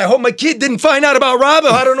kid. I hope my kid didn't find out about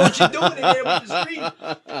Robinhood. I don't know what she's doing in there with the street.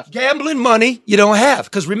 Gambling money you don't have.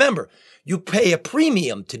 Because remember, you pay a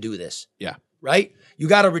premium to do this. Yeah. Right? You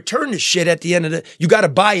got to return the shit at the end of you got to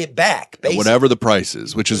buy it back. Basically. Whatever the price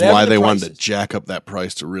is, which is why they wanted to jack up that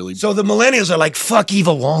price to really. So the millennials are like, fuck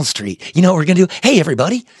evil Wall Street. You know what we're going to do? Hey,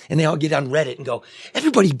 everybody. And they all get on Reddit and go,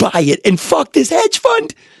 everybody buy it and fuck this hedge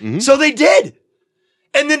fund. Mm-hmm. So they did.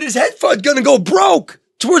 And then this hedge fund going to go broke.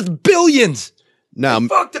 It's worth billions. Now,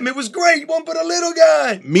 fucked him. It was great. One but a little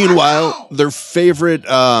guy. Meanwhile, their favorite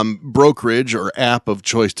brokerage or app of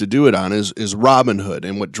choice to do it on is Robinhood.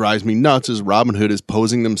 And what drives me nuts is Robinhood is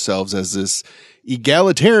posing themselves as this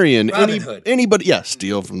egalitarian. Anybody,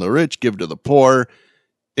 steal from the rich, give to the poor.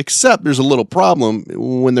 Except there's a little problem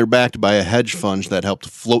when they're backed by a hedge fund that helped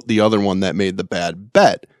float the other one that made the bad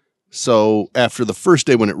bet. So after the first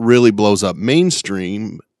day when it really blows up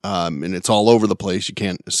mainstream and it's all over the place, you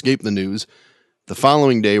can't escape the news. The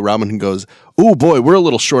following day, Robinhood goes, oh boy, we're a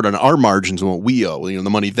little short on our margins and what we owe. You know, the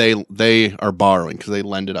money they are borrowing because they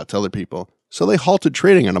lend it out to other people. So they halted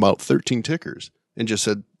trading on about 13 tickers and just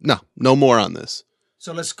said, no more on this.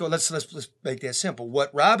 So let's make that simple.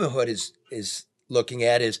 What Robinhood is looking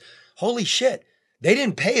at is, holy shit, they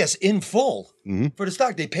didn't pay us in full for the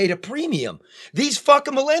stock. They paid a premium. These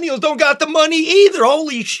fucking millennials don't got the money either.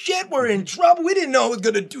 Holy shit, we're in trouble. We didn't know it was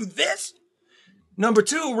going to do this. Number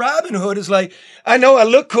two, Robinhood is like, I know I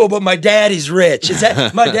look cool, but my daddy's rich.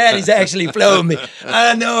 My daddy's actually flown me.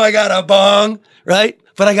 I know I got a bong, right?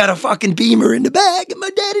 But I got a fucking Beamer in the back, and my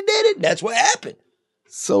daddy did it. That's what happened.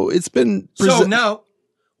 So it's been... So now,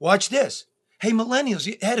 watch this. Hey, millennials,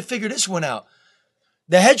 you had to figure this one out.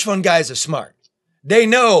 The hedge fund guys are smart. They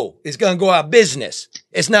know it's going to go out of business.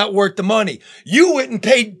 It's not worth the money. You went and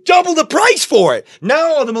paid double the price for it.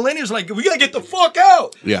 Now all the millennials are like, we got to get the fuck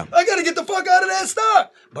out. Yeah. I got to get the fuck out of that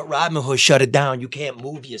stock. But Robinhood shut it down. You can't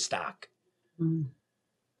move your stock.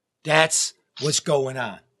 That's what's going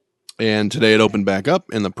on. And today it opened back up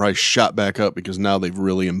and the price shot back up because now they've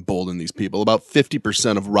really emboldened these people. About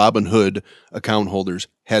 50% of Robinhood account holders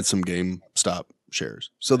had some GameStop shares.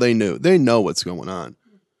 So they know what's going on.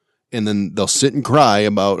 And then they'll sit and cry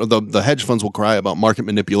about, the hedge funds will cry about market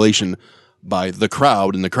manipulation by the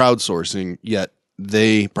crowd and the crowdsourcing, yet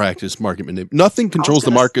they practice market manipulation. Nothing controls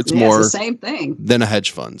the markets more it's the same thing. than a hedge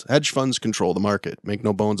funds. Hedge funds control the market. Make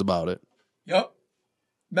no bones about it. Yep.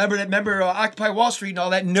 Remember Occupy Wall Street and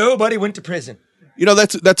all that? Nobody went to prison. You know,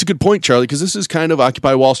 that's a good point, Charlie, because this is kind of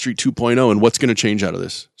Occupy Wall Street 2.0, and what's going to change out of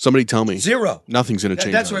this? Somebody tell me. Zero. Nothing's going to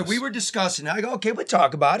change. That's right. We were discussing. I go, okay, we'll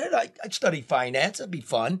talk about it. I studied finance. That'd be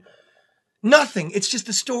fun. Nothing. It's just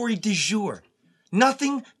the story du jour.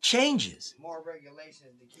 Nothing changes. More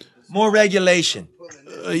regulation.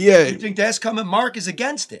 Yeah. You think that's coming? Mark is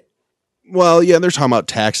against it. Well, yeah, they're talking about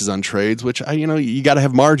taxes on trades, which you got to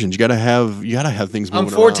have margins. You got to have things moving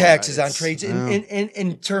I'm for around. taxes on trades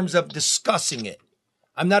in terms of discussing it.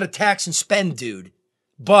 I'm not a tax and spend dude,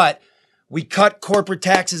 but we cut corporate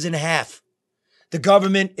taxes in half. The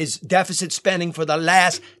government is deficit spending for the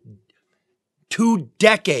last 2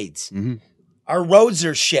 decades. Mm-hmm. Our roads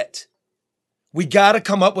are shit. We got to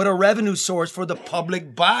come up with a revenue source for the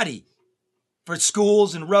public body, for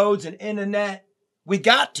schools and roads and internet. We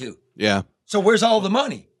got to. Yeah. So where's all the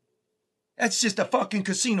money? That's just a fucking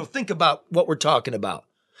casino. Think about what we're talking about.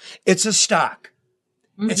 It's a stock.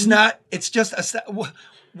 Mm-hmm. It's just a stock.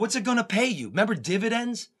 What's it going to pay you? Remember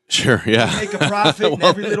dividends? Sure, yeah. You make a profit and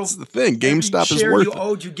every little that's the thing. GameStop is worth you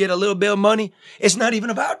owed, you get a little bit of money. It's not even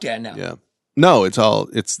about that now. Yeah. No, it's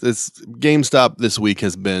GameStop this week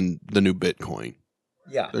has been the new Bitcoin.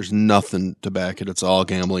 Yeah. There's nothing to back it. It's all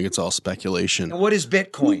gambling. It's all speculation. And what is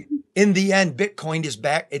Bitcoin? In the end, Bitcoin is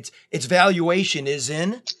back. Its valuation is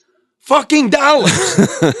in fucking dollars.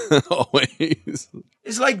 Always.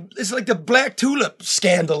 It's like the Black Tulip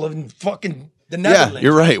scandal in fucking the Netherlands. Yeah,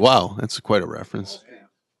 you're right. Wow, that's quite a reference.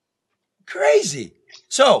 Crazy.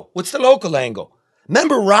 So, what's the local angle?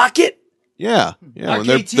 Remember Rocket? Yeah.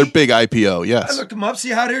 RKT? Their big IPO. Yes. I looked them up, see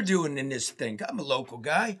how they're doing in this thing. I'm a local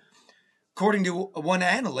guy. According to one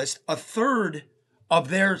analyst, a third of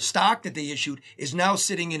their stock that they issued is now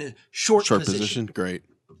sitting in a short position. Great.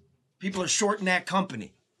 People are shorting that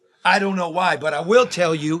company. I don't know why, but I will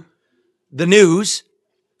tell you the news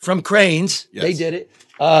from Cranes. Yes. They did it.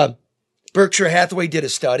 Berkshire Hathaway did a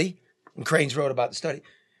study, and Cranes wrote about the study.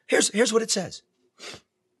 Here's what it says.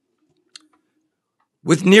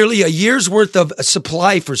 With nearly a year's worth of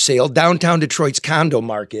supply for sale, downtown Detroit's condo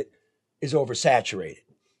market is oversaturated.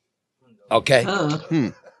 Okay?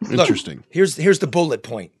 Interesting. Look, here's the bullet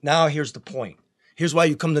point. Now here's the point. Here's why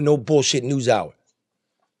you come to No Bullshit News Hour.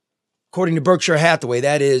 According to Berkshire Hathaway,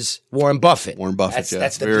 that is Warren Buffett.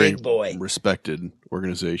 That's the very big boy. Respected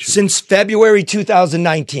organization. Since February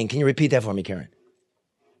 2019. Can you repeat that for me, Karen?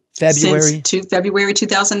 February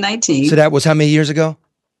 2019. So that was how many years ago?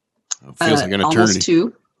 It feels like an eternity. Almost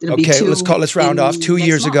 2. It'll be 2 let's round off. 2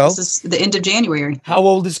 years ago. This is the end of January. How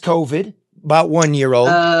old is COVID? About 1 year old.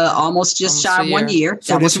 Almost shy of 1 year.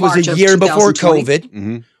 So this was a year before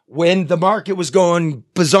COVID, when the market was going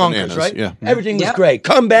bazonkas, right? Yeah. Everything was great.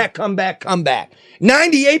 Come back.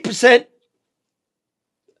 98%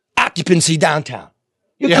 occupancy downtown.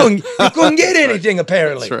 You couldn't get anything,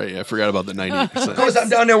 apparently. That's right. Yeah, I forgot about the 98%. Of course, I'm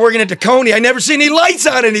down there working at the Coney. I never see any lights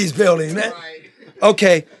on in these buildings, man. Right.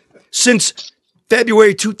 Okay. Since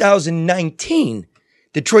February 2019,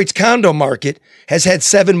 Detroit's condo market has had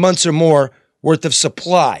 7 months or more worth of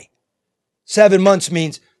supply. 7 months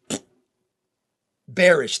means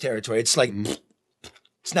bearish territory. It's like,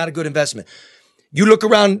 it's not a good investment. You look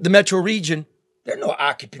around the metro region, there's no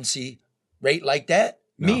occupancy rate like that.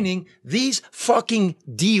 No. Meaning these fucking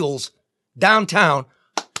deals downtown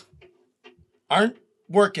aren't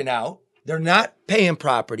working out. They're not paying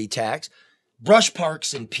property tax. Brush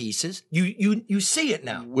parks in pieces. You see it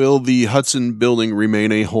now. Will the Hudson building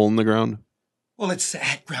remain a hole in the ground? Well, it's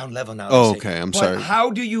at ground level now. Oh, okay. I'm sorry.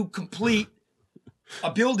 How do you complete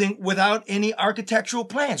a building without any architectural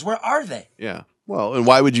plans? Where are they? Yeah. Well, and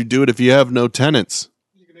why would you do it if you have no tenants?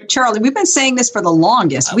 Charlie, we've been saying this for the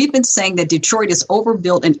longest. We've been saying that Detroit is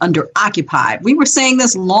overbuilt and underoccupied. We were saying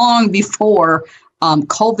this long before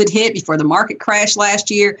COVID hit, before the market crashed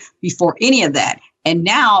last year, before any of that. And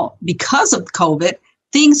now, because of COVID,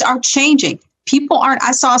 things are changing. People aren't.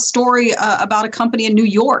 I saw a story about a company in New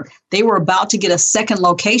York. They were about to get a second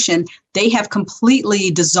location. They have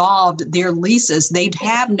completely dissolved their leases. They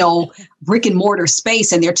have no brick and mortar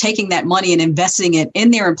space, and they're taking that money and investing it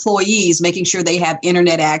in their employees, making sure they have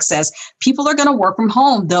internet access. People are going to work from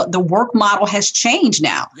home. The work model has changed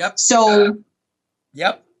now. Yep. So,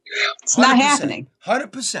 yep. It's not happening.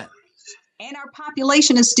 100%. And our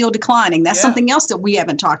population is still declining. That's something else that we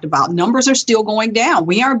haven't talked about. Numbers are still going down.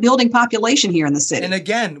 We aren't building population here in the city. And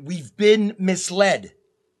again, we've been misled.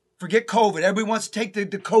 Forget COVID. Everybody wants to take the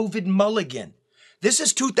COVID mulligan. This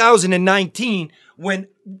is 2019 when,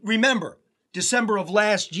 remember, December of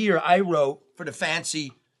last year, I wrote for the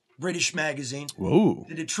fancy British magazine, Whoa.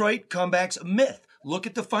 The Detroit Comeback's a myth. Look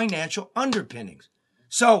at the financial underpinnings.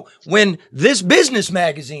 So when this business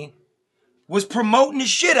magazine was promoting the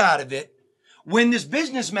shit out of it, when this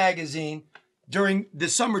business magazine during the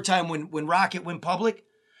summertime when Rocket went public,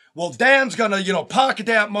 well, Dan's gonna, pocket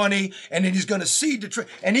that money and then he's gonna seed the trade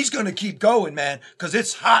and he's gonna keep going, man, because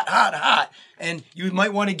it's hot, hot, hot. And you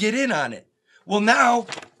might want to get in on it. Well, now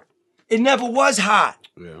it never was hot.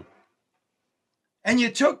 Yeah. And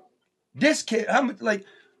you took this kid,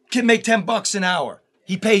 kid make $10 an hour.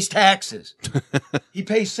 He pays taxes. He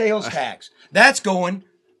pays sales tax. That's going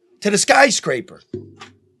to the skyscraper.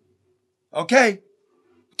 Okay.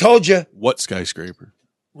 Told you. What skyscraper?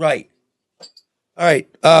 Right. All right.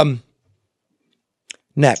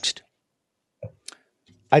 Next.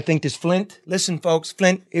 I think this Flint. Listen, folks.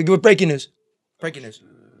 Flint. Breaking news. Breaking news.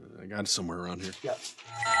 I got it somewhere around here. Yeah.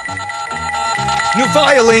 New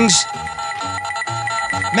filings.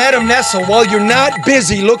 Madam Nessel, while you're not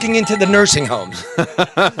busy looking into the nursing homes.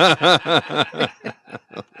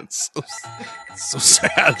 It's so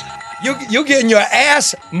sad. You're getting your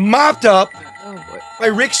ass mopped up by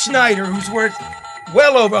Rick Snyder, who's worth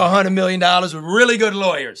well over $100 million with really good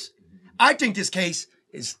lawyers. I think this case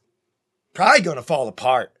is probably going to fall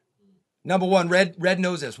apart. Number one, Red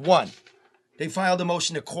knows this. One, they filed a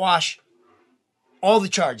motion to quash all the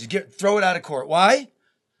charges, throw it out of court. Why?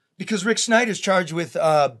 Because Rick Snyder's charged with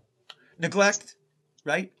neglect,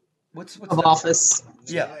 right? What's of office?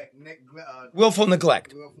 Yeah, willful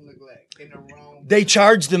neglect. Willful neglect. In the wrong. They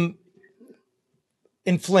charged him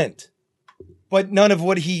in Flint, but none of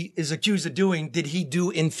what he is accused of doing did he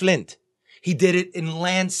do in Flint. He did it in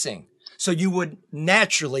Lansing. So you would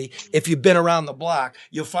naturally, if you've been around the block,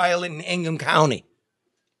 you'll file it in Ingham County.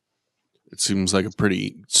 It seems like a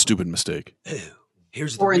pretty stupid mistake.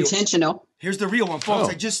 Here's the or real, intentional. Here's the real one, folks.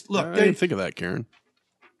 I didn't think of that, Karen.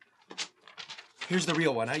 Here's the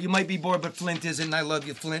real one. You might be bored, but Flint isn't. And I love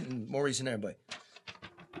you, Flint, and Maurice and everybody.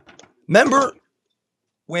 Remember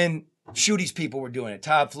when Shooty's people were doing it?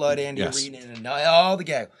 Todd Flood, Andy Arena, and all the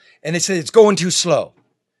gang. And they said, it's going too slow.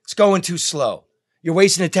 It's going too slow. You're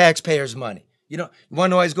wasting the taxpayers' money. You want to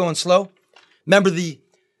know why it's going slow? Remember the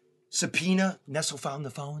subpoena? Nessel found the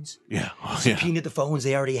phones? Yeah. Subpoenaed the phones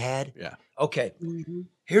they already had? Yeah. Okay. Mm-hmm.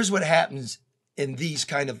 Here's what happens in these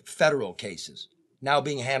kind of federal cases, now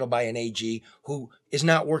being handled by an AG who is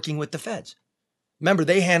not working with the feds. Remember,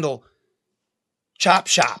 they handle chop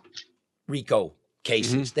shop RICO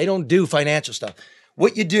cases. Mm-hmm. They don't do financial stuff.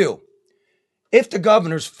 What you do, if the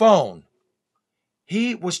governor's phone,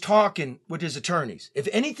 he was talking with his attorneys. If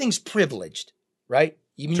anything's privileged, right?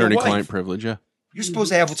 Even attorney-client privilege, yeah. You're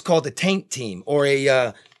supposed to have what's called a taint team or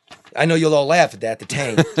I know you'll all laugh at that, the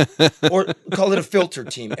taint, or call it a filter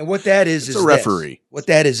team. And what that is a referee. This. What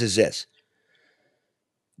that is this.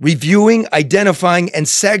 Reviewing, identifying, and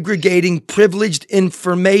segregating privileged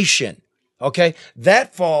information. Okay?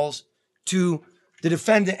 That falls to the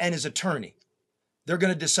defendant and his attorney. They're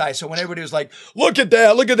going to decide. So when everybody was like, look at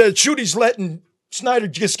that, Shooty's letting Snyder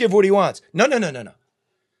just give what he wants. No.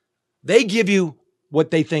 They give you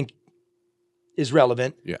what they think is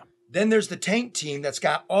relevant. Yeah. Then there's the taint team that's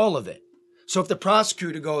got all of it. So if the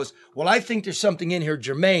prosecutor goes, well, I think there's something in here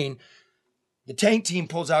germane, the taint team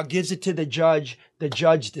pulls out, gives it to the judge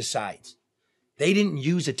decides. They didn't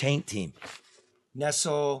use a taint team.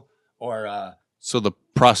 Nessel or... So the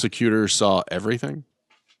prosecutor saw everything?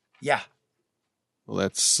 Yeah. Well,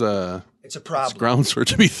 that's... it's a problem. It's grounds for it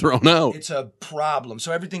to be thrown out. It's a problem.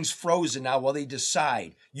 So everything's frozen now while they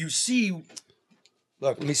decide. You see...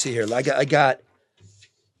 Look, let me see here. I got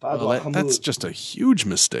well, that's just a huge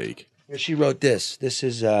mistake. Here she wrote this. This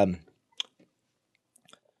is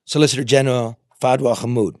Solicitor General Fadwa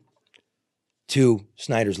Hamoud to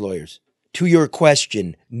Snyder's lawyers. To your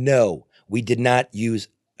question, no, we did not use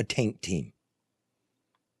a taint team.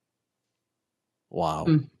 Wow.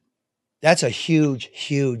 That's a huge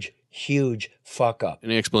fuck up.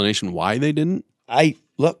 Any explanation why they didn't?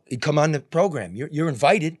 Look, you come on the program. You're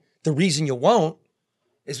invited. The reason you won't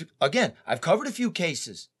is, again, I've covered a few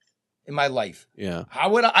cases in my life. Yeah. How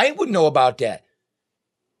would I wouldn't know about that.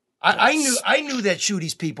 I knew that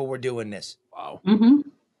Shooty's people were doing this. Wow. Mm-hmm.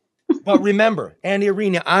 But remember, Andy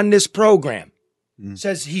Arena on this program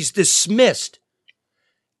says he's dismissed,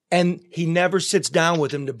 and he never sits down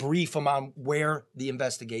with him to brief him on where the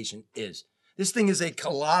investigation is. This thing is a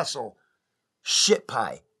colossal shit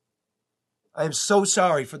pie. I am so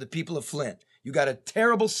sorry for the people of Flint. You got a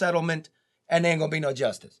terrible settlement, and there ain't gonna be no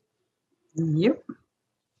justice. Yep.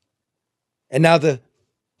 And now the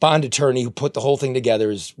bond attorney who put the whole thing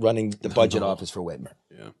together is running the budget office for Whitmer.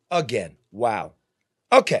 Yeah. Again. Wow.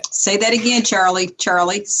 Okay. Say that again, Charlie.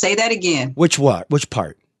 Charlie, say that again. Which what? Which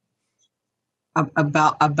part?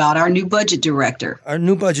 About our new budget director. Our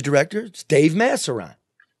new budget director is Dave Masseron.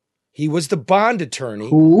 He was the bond attorney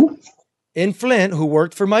in Flint who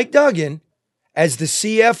worked for Mike Duggan as the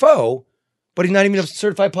CFO, but he's not even a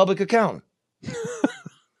certified public accountant.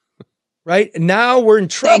 Right? Now we're in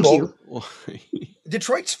trouble. Thank you.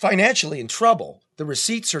 Detroit's financially in trouble. The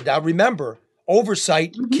receipts are down. Remember,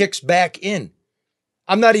 oversight kicks back in.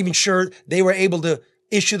 I'm not even sure they were able to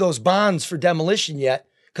issue those bonds for demolition yet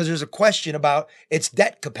because there's a question about its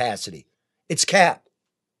debt capacity. It's capped.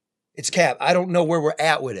 It's capped. I don't know where we're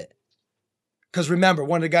at with it. Because remember,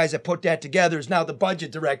 one of the guys that put that together is now the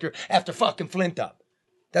budget director after fucking Flint up.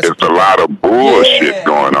 It's a lot of bullshit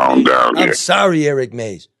going on down here. I'm sorry, Eric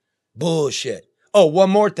Mays. Bullshit. Oh, one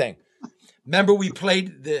more thing. Remember we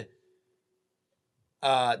played the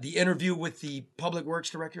interview with the public works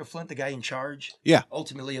director of Flint, the guy in charge? Yeah.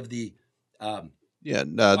 Ultimately of the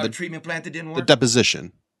the treatment plant that didn't work? The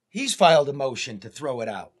deposition. He's filed a motion to throw it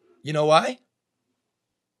out. You know why?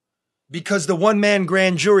 Because the one-man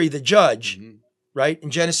grand jury, the judge, right, in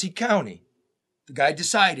Genesee County, the guy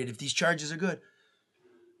decided if these charges are good,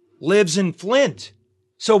 lives in Flint.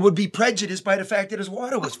 So would be prejudiced by the fact that his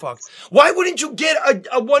water was fucked. Why wouldn't you get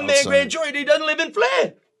a one-man grand jury that doesn't live in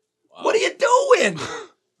Flint? Wow. What are you doing?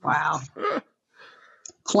 Wow.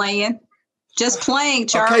 Playing. Just playing,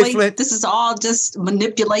 Charlie. Okay, this is all just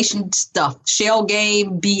manipulation stuff. Shell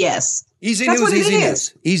game BS. Easy That's news, what it easy is.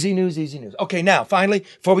 news. Easy news, easy news. Okay, now, finally,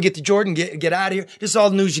 before we get to Jordan, get out of here, this is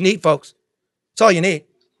all the news you need, folks. It's all you need.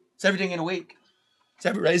 It's everything in a week.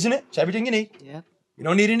 Isn't it? It's everything you need. Yeah. You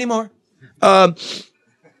don't need any more.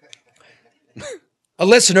 A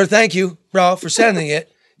listener, thank you, bro, for sending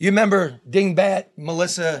it. You remember Dingbat,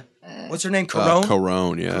 Melissa, what's her name? Corone?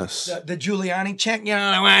 Corone, yes. The Giuliani check. You know,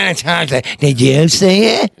 I want to talk to. Did you see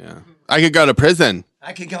it? Yeah. I could go to prison.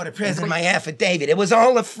 I could go to prison. My affidavit. It was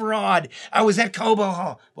all a fraud. I was at Cobo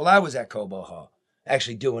Hall. Well, I was at Cobo Hall,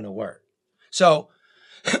 actually doing the work. So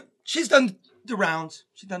she's done the rounds.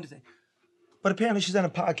 She's done the thing. But apparently she's done a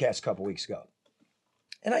podcast a couple weeks ago.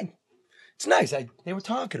 And it's nice. They were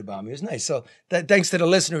talking about me. It was nice. So thanks to the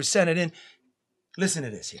listener who sent it in. Listen to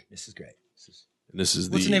this here. This is great. This is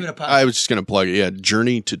What's the name of the podcast? I was just going to plug it. Yeah,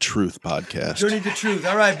 Journey to Truth podcast. Journey to Truth.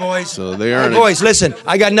 All right, boys. So they are. Hey, boys, listen.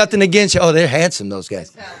 I got nothing against you. Oh, they're handsome, those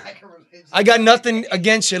guys. I got nothing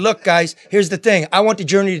against you. Look, guys, here's the thing. I want the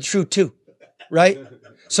Journey to Truth too, right?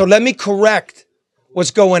 So let me correct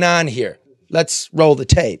what's going on here. Let's roll the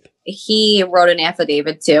tape. He wrote an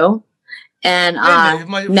affidavit too, and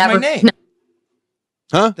my name.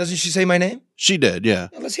 Huh? Doesn't she say my name? She did, yeah.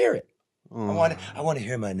 Well, let's hear it. I want to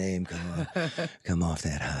hear my name come off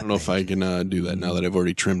that hot. I don't know if I can do that now that I've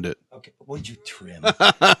already trimmed it. Okay, what'd you trim? Why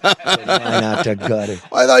not to gut it?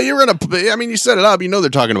 Well, I thought you were gonna. I mean, you set it up. You know they're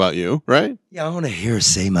talking about you, right? Yeah, I want to hear her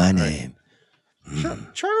say my name.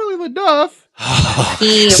 Charlie LaDuff.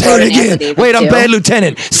 Say it again. Wait, I'm bad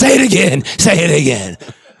lieutenant. Say it again. Say it again.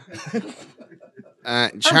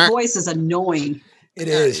 Her voice is annoying. It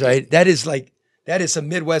is, right? That is some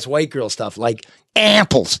Midwest white girl stuff, like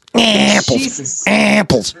apples. Jesus.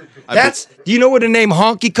 Apples. Do you know where the name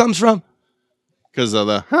honky comes from? Because of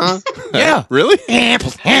the, huh? Yeah. Really?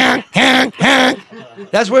 Apples.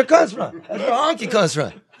 That's where it comes from. That's where honky comes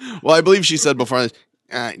from. Well, I believe she said before this,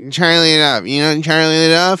 Charlie LaDuff. You know Charlie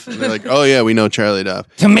LaDuff? And they're like, oh, yeah, we know Charlie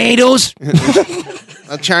LaDuff. Tomatoes.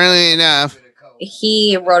 Charlie LaDuff.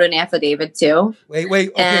 He wrote an affidavit too. Wait.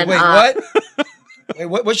 Okay, what? Wait,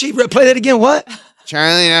 what? She play that again? What?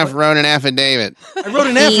 Charlie LaDuff wrote an affidavit. I wrote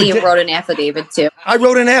an affidavit. He wrote an affidavit too. I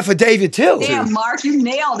wrote an affidavit too. Damn, Mark, you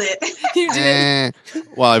nailed it. You did.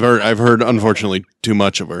 Well, I've heard, unfortunately, too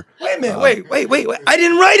much of her. Wait a minute. Wait. I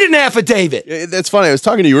didn't write an affidavit. That's funny. I was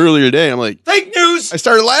talking to you earlier today. I'm like, fake news. I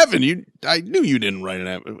started laughing. I knew you didn't write an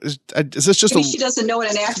affidavit. Is this just Maybe she doesn't know what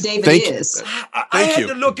an affidavit is. I had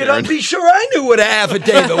to look it up and be sure I knew what an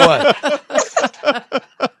affidavit was.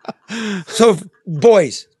 So,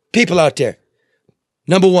 boys, people out there,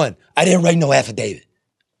 number one, I didn't write no affidavit.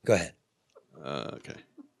 Go ahead. Okay.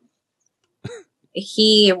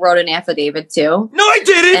 He wrote an affidavit too. No, I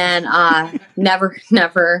didn't. And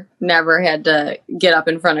never had to get up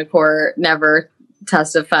in front of court. Never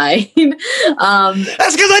testified. That's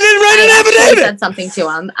because I didn't write an affidavit. I said something to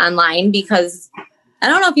him online because I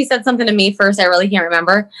don't know if he said something to me first. I really can't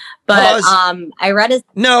remember. But I read his.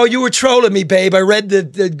 No, you were trolling me, babe. I read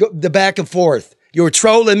the back and forth. You were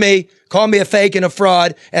trolling me, called me a fake and a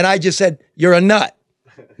fraud, and I just said, you're a nut.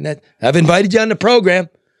 And I've invited you on the program,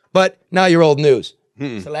 but now you're old news.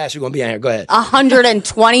 It's the last you're going to be on here. Go ahead.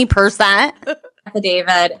 120%.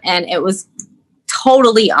 Affidavit, and it was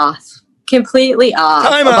totally off. Completely off.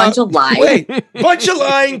 Time a out. Bunch of lies. Wait, bunch of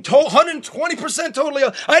lying, 120% totally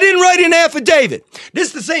off. I didn't write an affidavit. This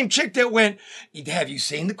is the same chick that went, have you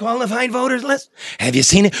seen the qualified voters list? Have you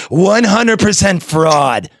seen it? 100%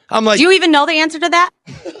 fraud. I'm like, Do you even know the answer to that?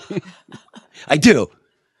 I do.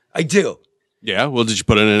 Yeah, well, did you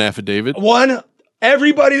put in an affidavit?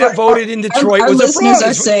 Everybody that voted in Detroit our was a listeners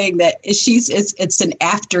fraud. are saying that it's an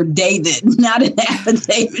after David, not an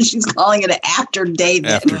affidavit. She's calling it an after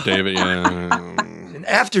David. After David, yeah. An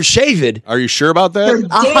after shaved. Are you sure about that?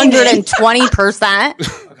 120%.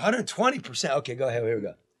 120%. Okay, go ahead. Here we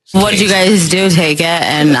go. What did you guys do? Take it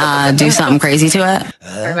and do something crazy to it?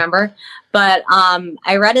 I remember. But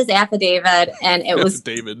I read his affidavit, and it was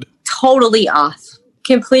David. Totally off.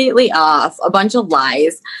 Completely off. A bunch of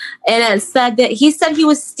lies. And it said that he said he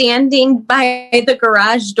was standing by the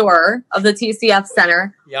garage door of the TCF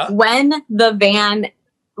Center when the van,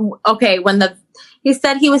 he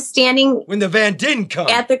said he was standing when the van didn't come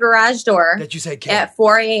at the garage door that you said came at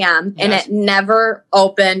 4 a.m. and it never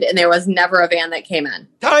opened, and there was never a van that came in.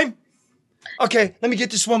 Time. Okay, let me get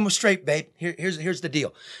this one more straight, babe. Here's the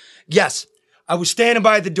deal. Yes, I was standing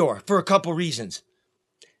by the door for a couple reasons.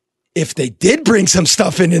 If they did bring some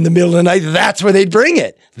stuff in the middle of the night, that's where they'd bring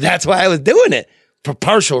it. That's why I was doing it. For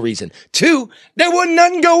partial reason. 2, there wasn't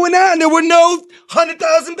nothing going on. There were no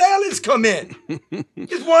 100,000 ballots come in.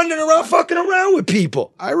 Just wandering around, fucking around with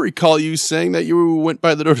people. I recall you saying that you went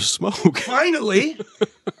by the door to smoke. Finally,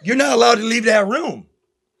 you're not allowed to leave that room.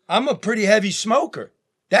 I'm a pretty heavy smoker.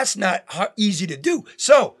 That's not easy to do.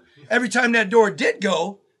 So every time that door did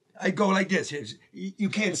go, I go like this. You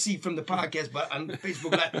can't see from the podcast, but on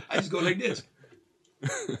Facebook Live, I just go like this.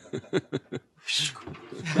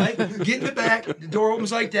 Right? Get in the back. The door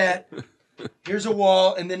opens like that. Here's a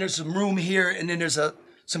wall, and then there's some room here, and then there's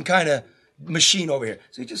some kind of machine over here.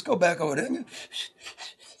 So you just go back over there.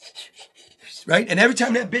 Right? And every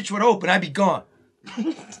time that bitch would open, I'd be gone.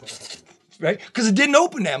 Right? Because it didn't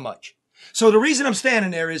open that much. So the reason I'm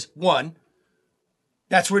standing there is, 1,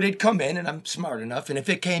 that's where they'd come in, and I'm smart enough. And if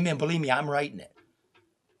it came in, believe me, I'm writing it.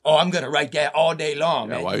 Oh, I'm going to write that all day long.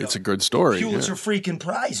 Yeah, man. well, it's a good story. Pulitzer freaking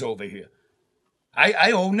prize over here.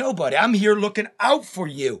 I owe nobody. I'm here looking out for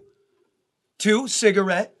you. 2,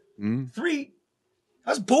 cigarette. 3, I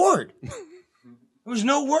was bored. There was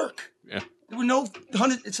no work. Yeah. There were no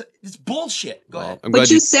 100. It's bullshit. Go ahead.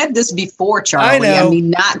 But you said this before, Charlie. I know. I mean,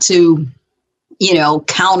 not to,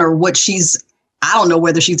 counter what she's. I don't know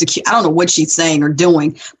whether I don't know what she's saying or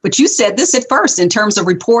doing, but you said this at first in terms of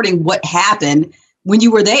reporting what happened when you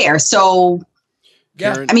were there. So,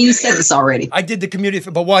 Yeah. I mean, you said this already. I did the community,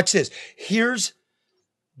 but watch this. Here's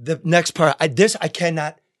the next part. I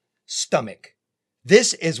cannot stomach.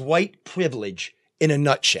 This is white privilege in a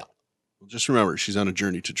nutshell. Just remember, she's on a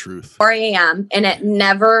journey to truth. 4 a.m. and it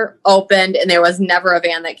never opened, and there was never a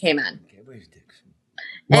van that came in.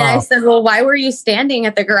 And I said, well, why were you standing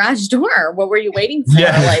at the garage door? What were you waiting for?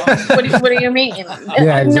 Like, what do you mean?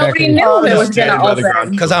 Yeah, exactly. Nobody knew it was going to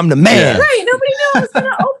open. Because I'm the man. Right, nobody knew it was going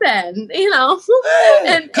to open,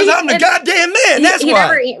 Because I'm the goddamn man, that's he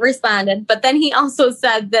why. He never responded. But then he also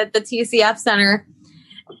said that the TCF Center,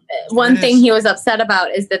 one thing he was upset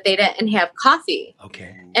about is that they didn't have coffee.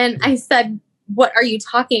 Okay. And I said, what are you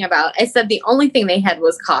talking about? I said, the only thing they had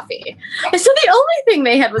was coffee. I said, the only thing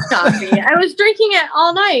they had was coffee. I was drinking it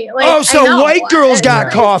all night. Like, so white girls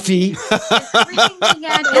got coffee.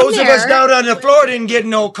 Those of us down on the floor didn't get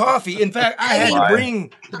no coffee. In fact, I had to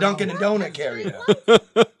bring the Dunkin' and Donut carrier.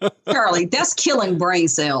 Charlie, that's killing brain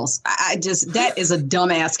cells. That is a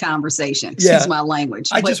dumbass conversation. Excuse my language.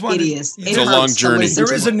 I just but wanted, it is. It's a long journey.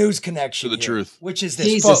 There is a news connection to the here, truth. which is this.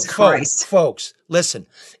 Jesus Christ. Folks, listen.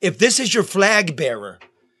 If this is your flag bearer,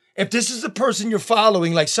 if this is the person you're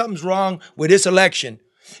following, like something's wrong with this election,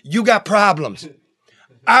 you got problems.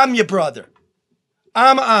 I'm your brother.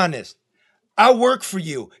 I'm honest. I work for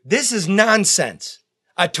you. This is nonsense.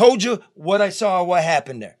 I told you what I saw, what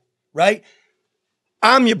happened there, right?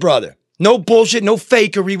 I'm your brother. No bullshit, no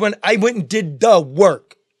fakery. I went and did the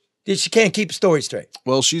work. She can't keep the story straight.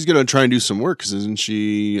 Well, she's going to try and do some work, because didn't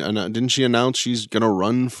she announce she's going to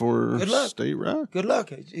run for state rep? Good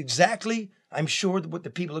luck. Exactly, I'm sure what the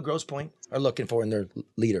people of Grosse Pointe are looking for in their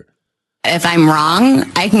leader. If I'm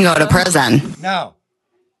wrong, I can go to prison. Now,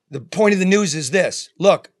 The point of the news is this.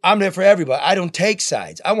 Look, I'm there for everybody. I don't take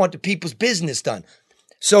sides. I want the people's business done.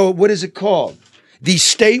 So what is it called? The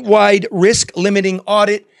statewide risk limiting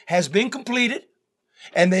audit has been completed,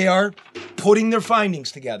 and they are putting their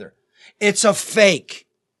findings together. It's a fake.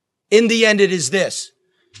 In the end, it is this.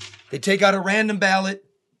 They take out a random ballot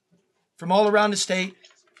from all around the state.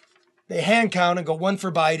 They hand count and go 1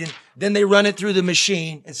 for Biden. Then they run it through the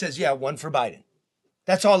machine and says, yeah, 1 for Biden.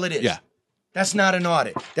 That's all it is. Yeah. That's not an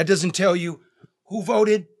audit. That doesn't tell you who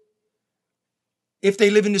voted, if they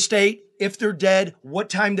live in the state, if they're dead, what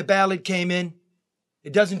time the ballot came in.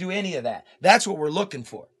 It doesn't do any of that. That's what we're looking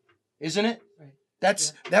for, isn't it? Right.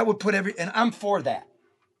 That would put and I'm for that.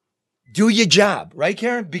 Do your job, right,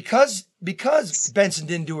 Karen? Because Benson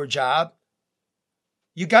didn't do her job,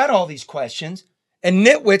 you got all these questions. And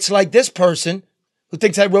nitwits like this person who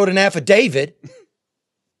thinks I wrote an affidavit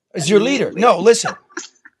is your leader. No, listen.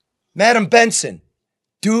 Madam Benson,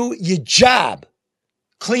 do your job.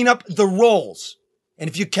 Clean up the rolls. And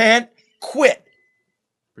if you can't, quit.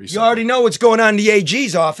 You already know what's going on in the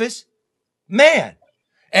AG's office. Man.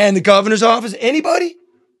 And the governor's office. Anybody?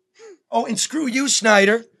 Oh, and screw you,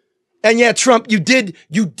 Snyder. And yeah, Trump, you did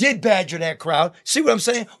badger that crowd. See what I'm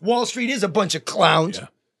saying? Wall Street is a bunch of clowns. Yeah.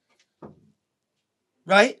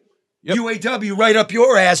 Right? Yep. UAW right up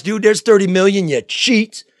your ass, dude. There's 30 million, you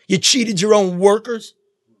cheats. You cheated your own workers.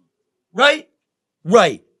 Right?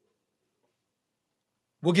 Right.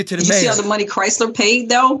 We'll get to the mayor. You see how the money Chrysler paid,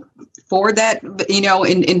 though, for that,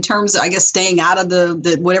 in terms of, I guess, staying out of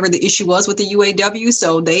the whatever the issue was with the UAW.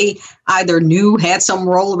 So they either had some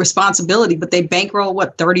role of responsibility, but they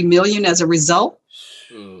bankrolled, $30 million as a result?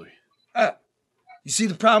 You see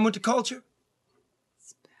the problem with the culture?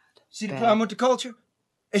 See the problem with the culture?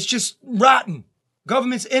 It's just rotten.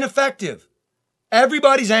 Government's ineffective.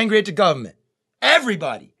 Everybody's angry at the government.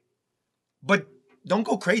 Everybody. But don't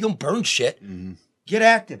go crazy. Don't burn shit. Mm-hmm. Get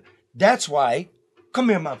active. That's why, come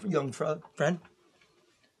here, my young friend.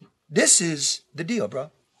 This is the deal,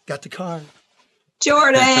 bro. Got the car.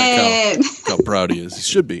 Jordan! How proud he is. He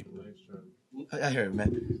should be. I hear it,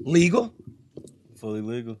 man. Legal? Fully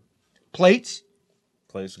legal. Plates?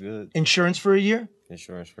 Plates good. Insurance for a year?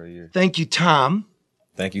 Insurance for a year. Thank you, Tom.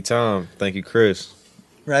 Thank you, Tom. Thank you, Chris.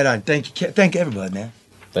 Right on. Thank you. Thank everybody, man.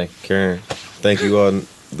 Thank you, Karen. Thank you all,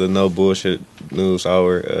 the No Bullshit News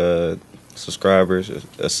Hour subscribers,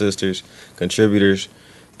 assisters, contributors.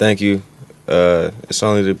 Thank you. It's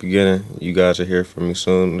only the beginning. You guys are here for me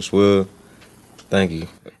soon as well. Thank you.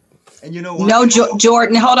 And you know what? No,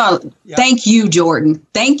 Jordan, hold on. Yeah. Thank you, Jordan.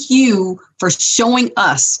 Thank you for showing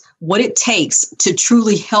us what it takes to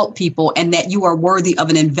truly help people and that you are worthy of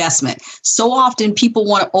an investment. So often people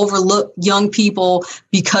want to overlook young people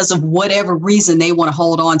because of whatever reason they want to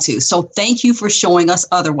hold on to. So thank you for showing us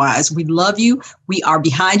otherwise. We love you. We are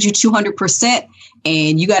behind you 200%.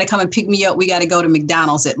 And you got to come and pick me up. We got to go to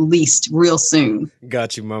McDonald's at least real soon.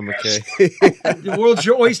 Got you, Mama K. The world's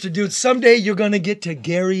your oyster, dude. Someday you're going to get to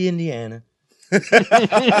Gary, Indiana.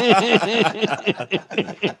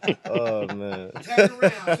 Oh man!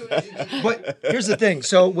 But here's the thing.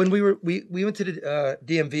 So when we went to the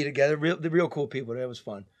DMV together, the real cool people. That was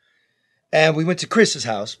fun. And we went to Chris's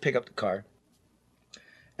house, pick up the car.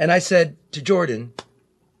 And I said to Jordan,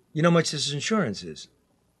 "You know how much this insurance is?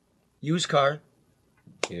 Used car.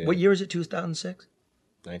 Yeah. What year is it? 2006.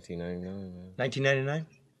 1999. Man. 1999.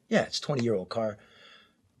 Yeah, it's a 20-year-old car."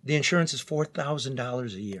 The insurance is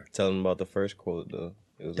 $4,000 a year. Tell them about the first quote, though.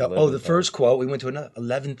 It was the first quote, we went to another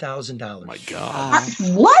 $11,000. My God.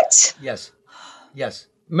 What? Yes.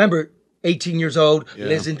 Remember, 18 years old,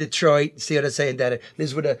 lives in Detroit. See what I'm saying? That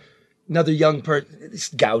lives with another young person. It's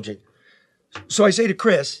gouging. So I say to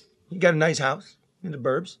Chris, you got a nice house in the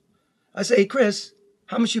burbs. I say, hey, Chris,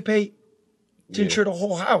 how much you pay to insure the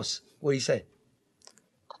whole house? What do you say?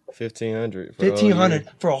 $1,500. $1,500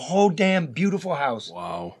 for a whole damn beautiful house.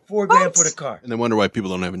 Wow. $4,000 for the car. And they wonder why people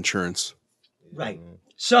don't have insurance. Right.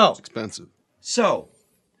 So it's expensive. So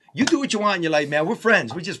you do what you want in your life, man. We're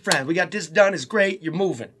friends. We're just friends. We got this done. It's great. You're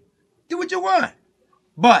moving. Do what you want.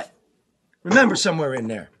 But remember somewhere in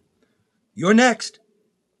there, you're next.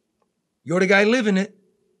 You're the guy living it.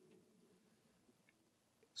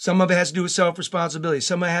 Some of it has to do with self-responsibility.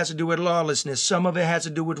 Some of it has to do with lawlessness. Some of it has to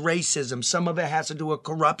do with racism. Some of it has to do with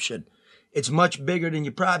corruption. It's much bigger than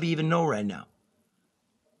you probably even know right now.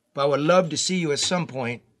 But I would love to see you at some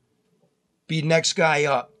point be the next guy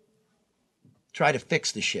up. Try to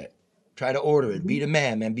fix the shit. Try to order it. Be the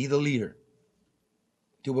man. Be the leader.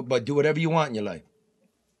 Do whatever you want in your life.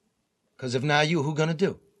 Because if not you, who gonna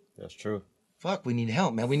do? That's true. Fuck, we need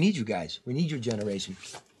help, man. We need you guys. We need your generation.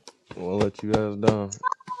 We'll let you guys down.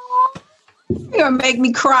 You're gonna make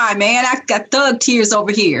me cry, man. I got thug tears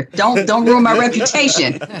over here. Don't ruin my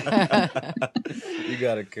reputation. You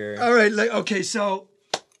gotta care. All right. Okay. So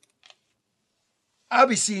I'll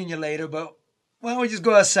be seeing you later, but why don't we just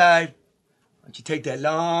go outside? Why don't you take that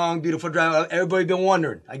long, beautiful drive? Everybody been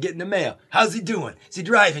wondering. I get in the mail. How's he doing? Is he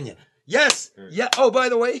driving you? Yes. Yeah. Oh, by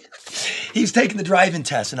the way, he's taking the driving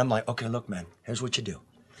test, and I'm like, okay, look, man. Here's what you do.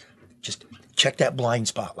 Just check that blind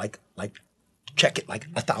spot, like check it like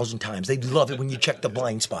 1,000 times. They love it when you check the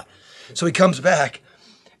blind spot. So he comes back,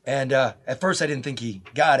 and at first I didn't think he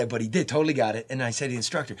got it, but he did, totally got it. And I said to the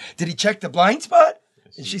instructor, did he check the blind spot?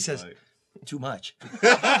 And she says, too much.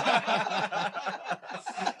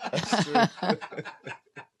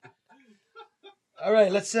 All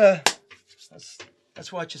right, let's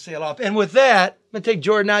watch you sail off. And with that, I'm going to take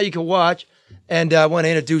Jordan out. You can watch. And I want to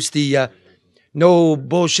introduce the No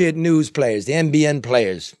Bullshit News players, the NBN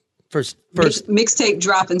players. First mixtape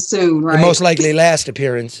dropping soon, right? The most likely last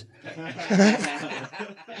appearance.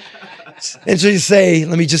 And so you say,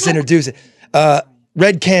 let me just introduce it.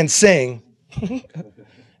 Red Can Sing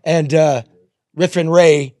and Riff and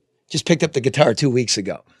Ray just picked up the guitar 2 weeks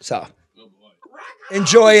ago. So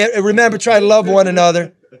enjoy it. And remember, try to love one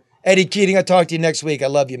another. Eddie Keating, I'll talk to you next week. I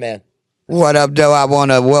love you, man. What up, though? I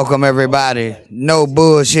want to welcome everybody. No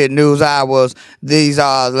Bullshit News Hours.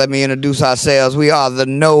 Let me introduce ourselves. We are the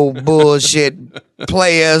No Bullshit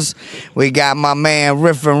Players. We got my man,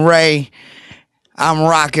 Riff and Ray. I'm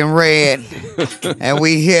rocking red. And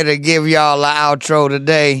we here to give y'all an outro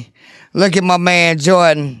today. Look at my man,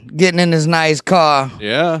 Jordan, getting in his nice car.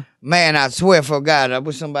 Yeah. Man, I swear for God, I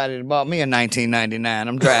wish somebody had bought me a 1999.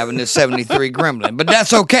 I'm driving this 73 Gremlin. But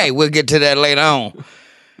that's okay. We'll get to that later on.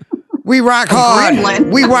 We rock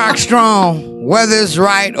hard, we rock strong, whether it's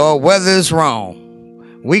right or whether it's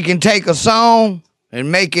wrong. We can take a song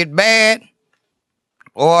and make it bad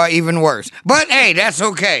or even worse. But hey, that's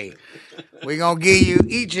okay. We're going to give you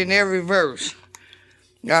each and every verse.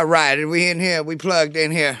 All right, are we in here? We plugged in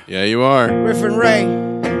here. Yeah, you are. Riff and Ray,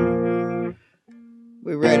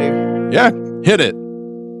 we ready? Yeah, hit it.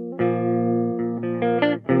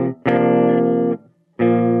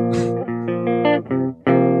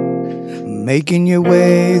 Making your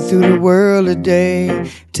way through the world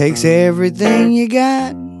today takes everything you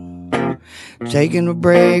got. Taking a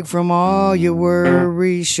break from all your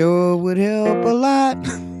worries sure would help a lot.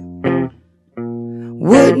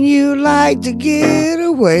 Wouldn't you like to get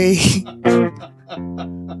away?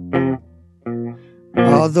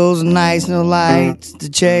 All those nice no lights, the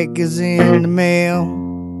check is in the mail.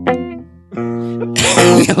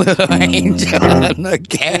 Your little angel and the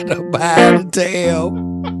cat by the tail.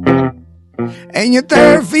 And your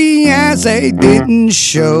third fiancé didn't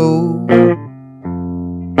show.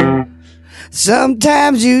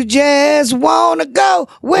 Sometimes you just wanna go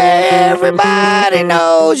where everybody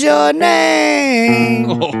knows your name.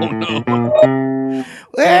 Oh no.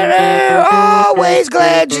 Where they're always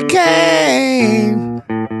glad you came.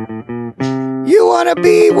 You wanna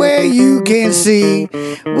be where you can see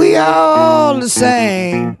we are all the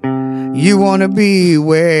same. You wanna be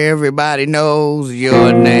where everybody knows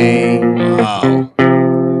your name. Wow.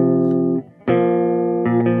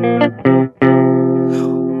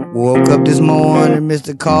 Woke up this morning,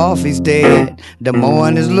 Mr. Coffee's dead. The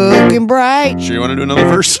morning's looking bright. Sure you want to do another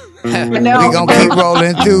verse? We gonna keep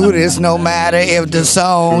rolling through this no matter if the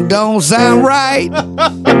song don't sound right.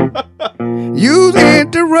 You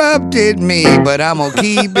interrupted me, but I'm gonna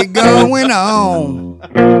keep it going on.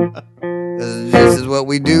 'Cause this is what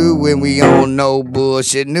we do when we on No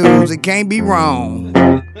Bullshit News. It can't be wrong.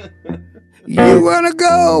 You wanna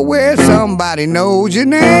go where somebody knows your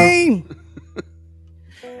name,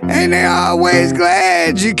 and they're always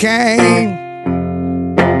glad you came.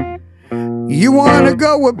 You wanna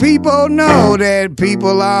go where people know that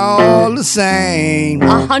people are all the same.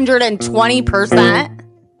 120%.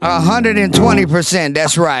 120%,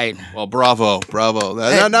 that's right. Well, bravo.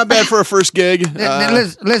 Not bad for a first gig.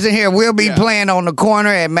 Listen here, we'll be playing on the corner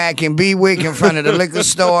at Mac and Bewick in front of the liquor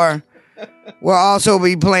store. We'll also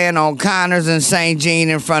be playing on Connors and St. Jean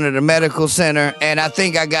in front of the medical center. And I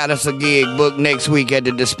think I got us a gig booked next week at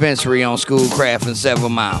the dispensary on Schoolcraft in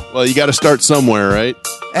 7 Mile. Well, you got to start somewhere, right?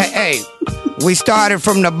 Hey, we started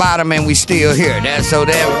from the bottom and we still here.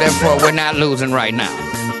 Therefore, we're not losing right now.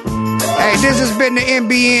 Hey, this has been the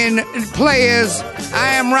NBN Players.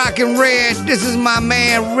 I am rocking red. This is my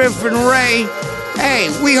man, Riff and Ray. Hey,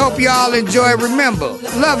 we hope y'all enjoy. Remember,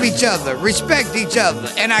 love each other, respect each other,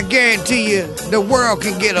 and I guarantee you the world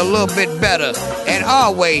can get a little bit better. And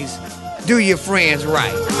always do your friends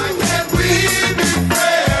right. Why can't we be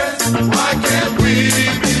friends? Why can't we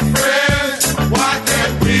be friends? Why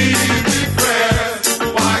can't we be friends?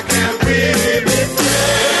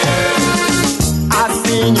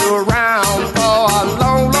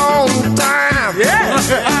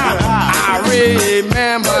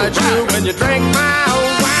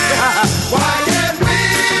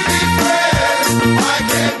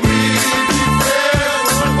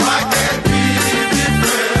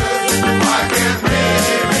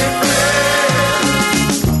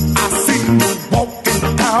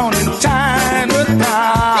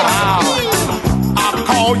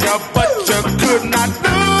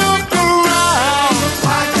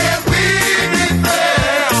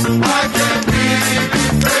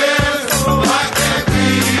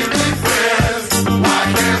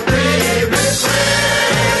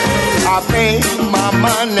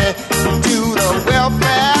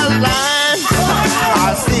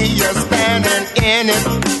 in it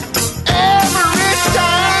every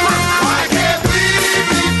time. Why can't we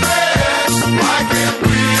be friends? Why can't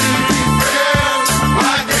we be friends?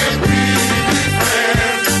 Why can't we be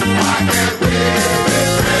friends? Why can't we be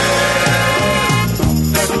friends?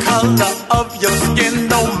 The color of your skin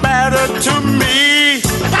don't matter to me.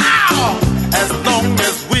 Wow! As long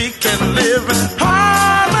as we can live in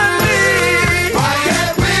harmony. Why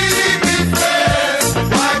can't we be friends?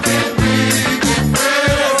 Why can't we be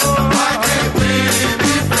friends? Why can't we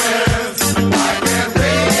be friends? Why can't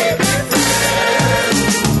we be friends?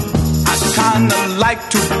 I kinda like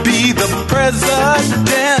to be the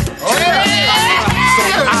president. So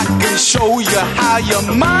I can show you how your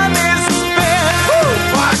money's spent.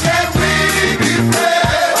 Why can't we be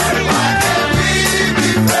friends? Why can't we be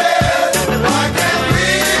friends? Why can't we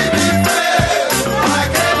be friends? Why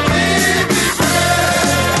can't we be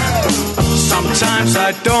friends? Sometimes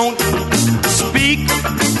I don't speak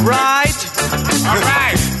right.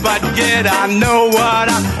 Alright. But yet I know what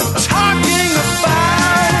I'm talking about.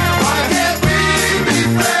 Why can't we be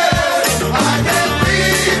friends? Why can't we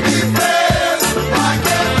be friends? Why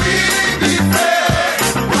can't we be friends?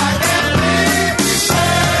 Why can't we be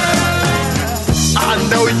friends? I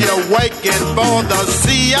know you're waiting for the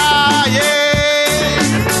CIA.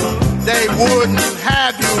 They wouldn't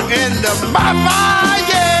have you in the mafia.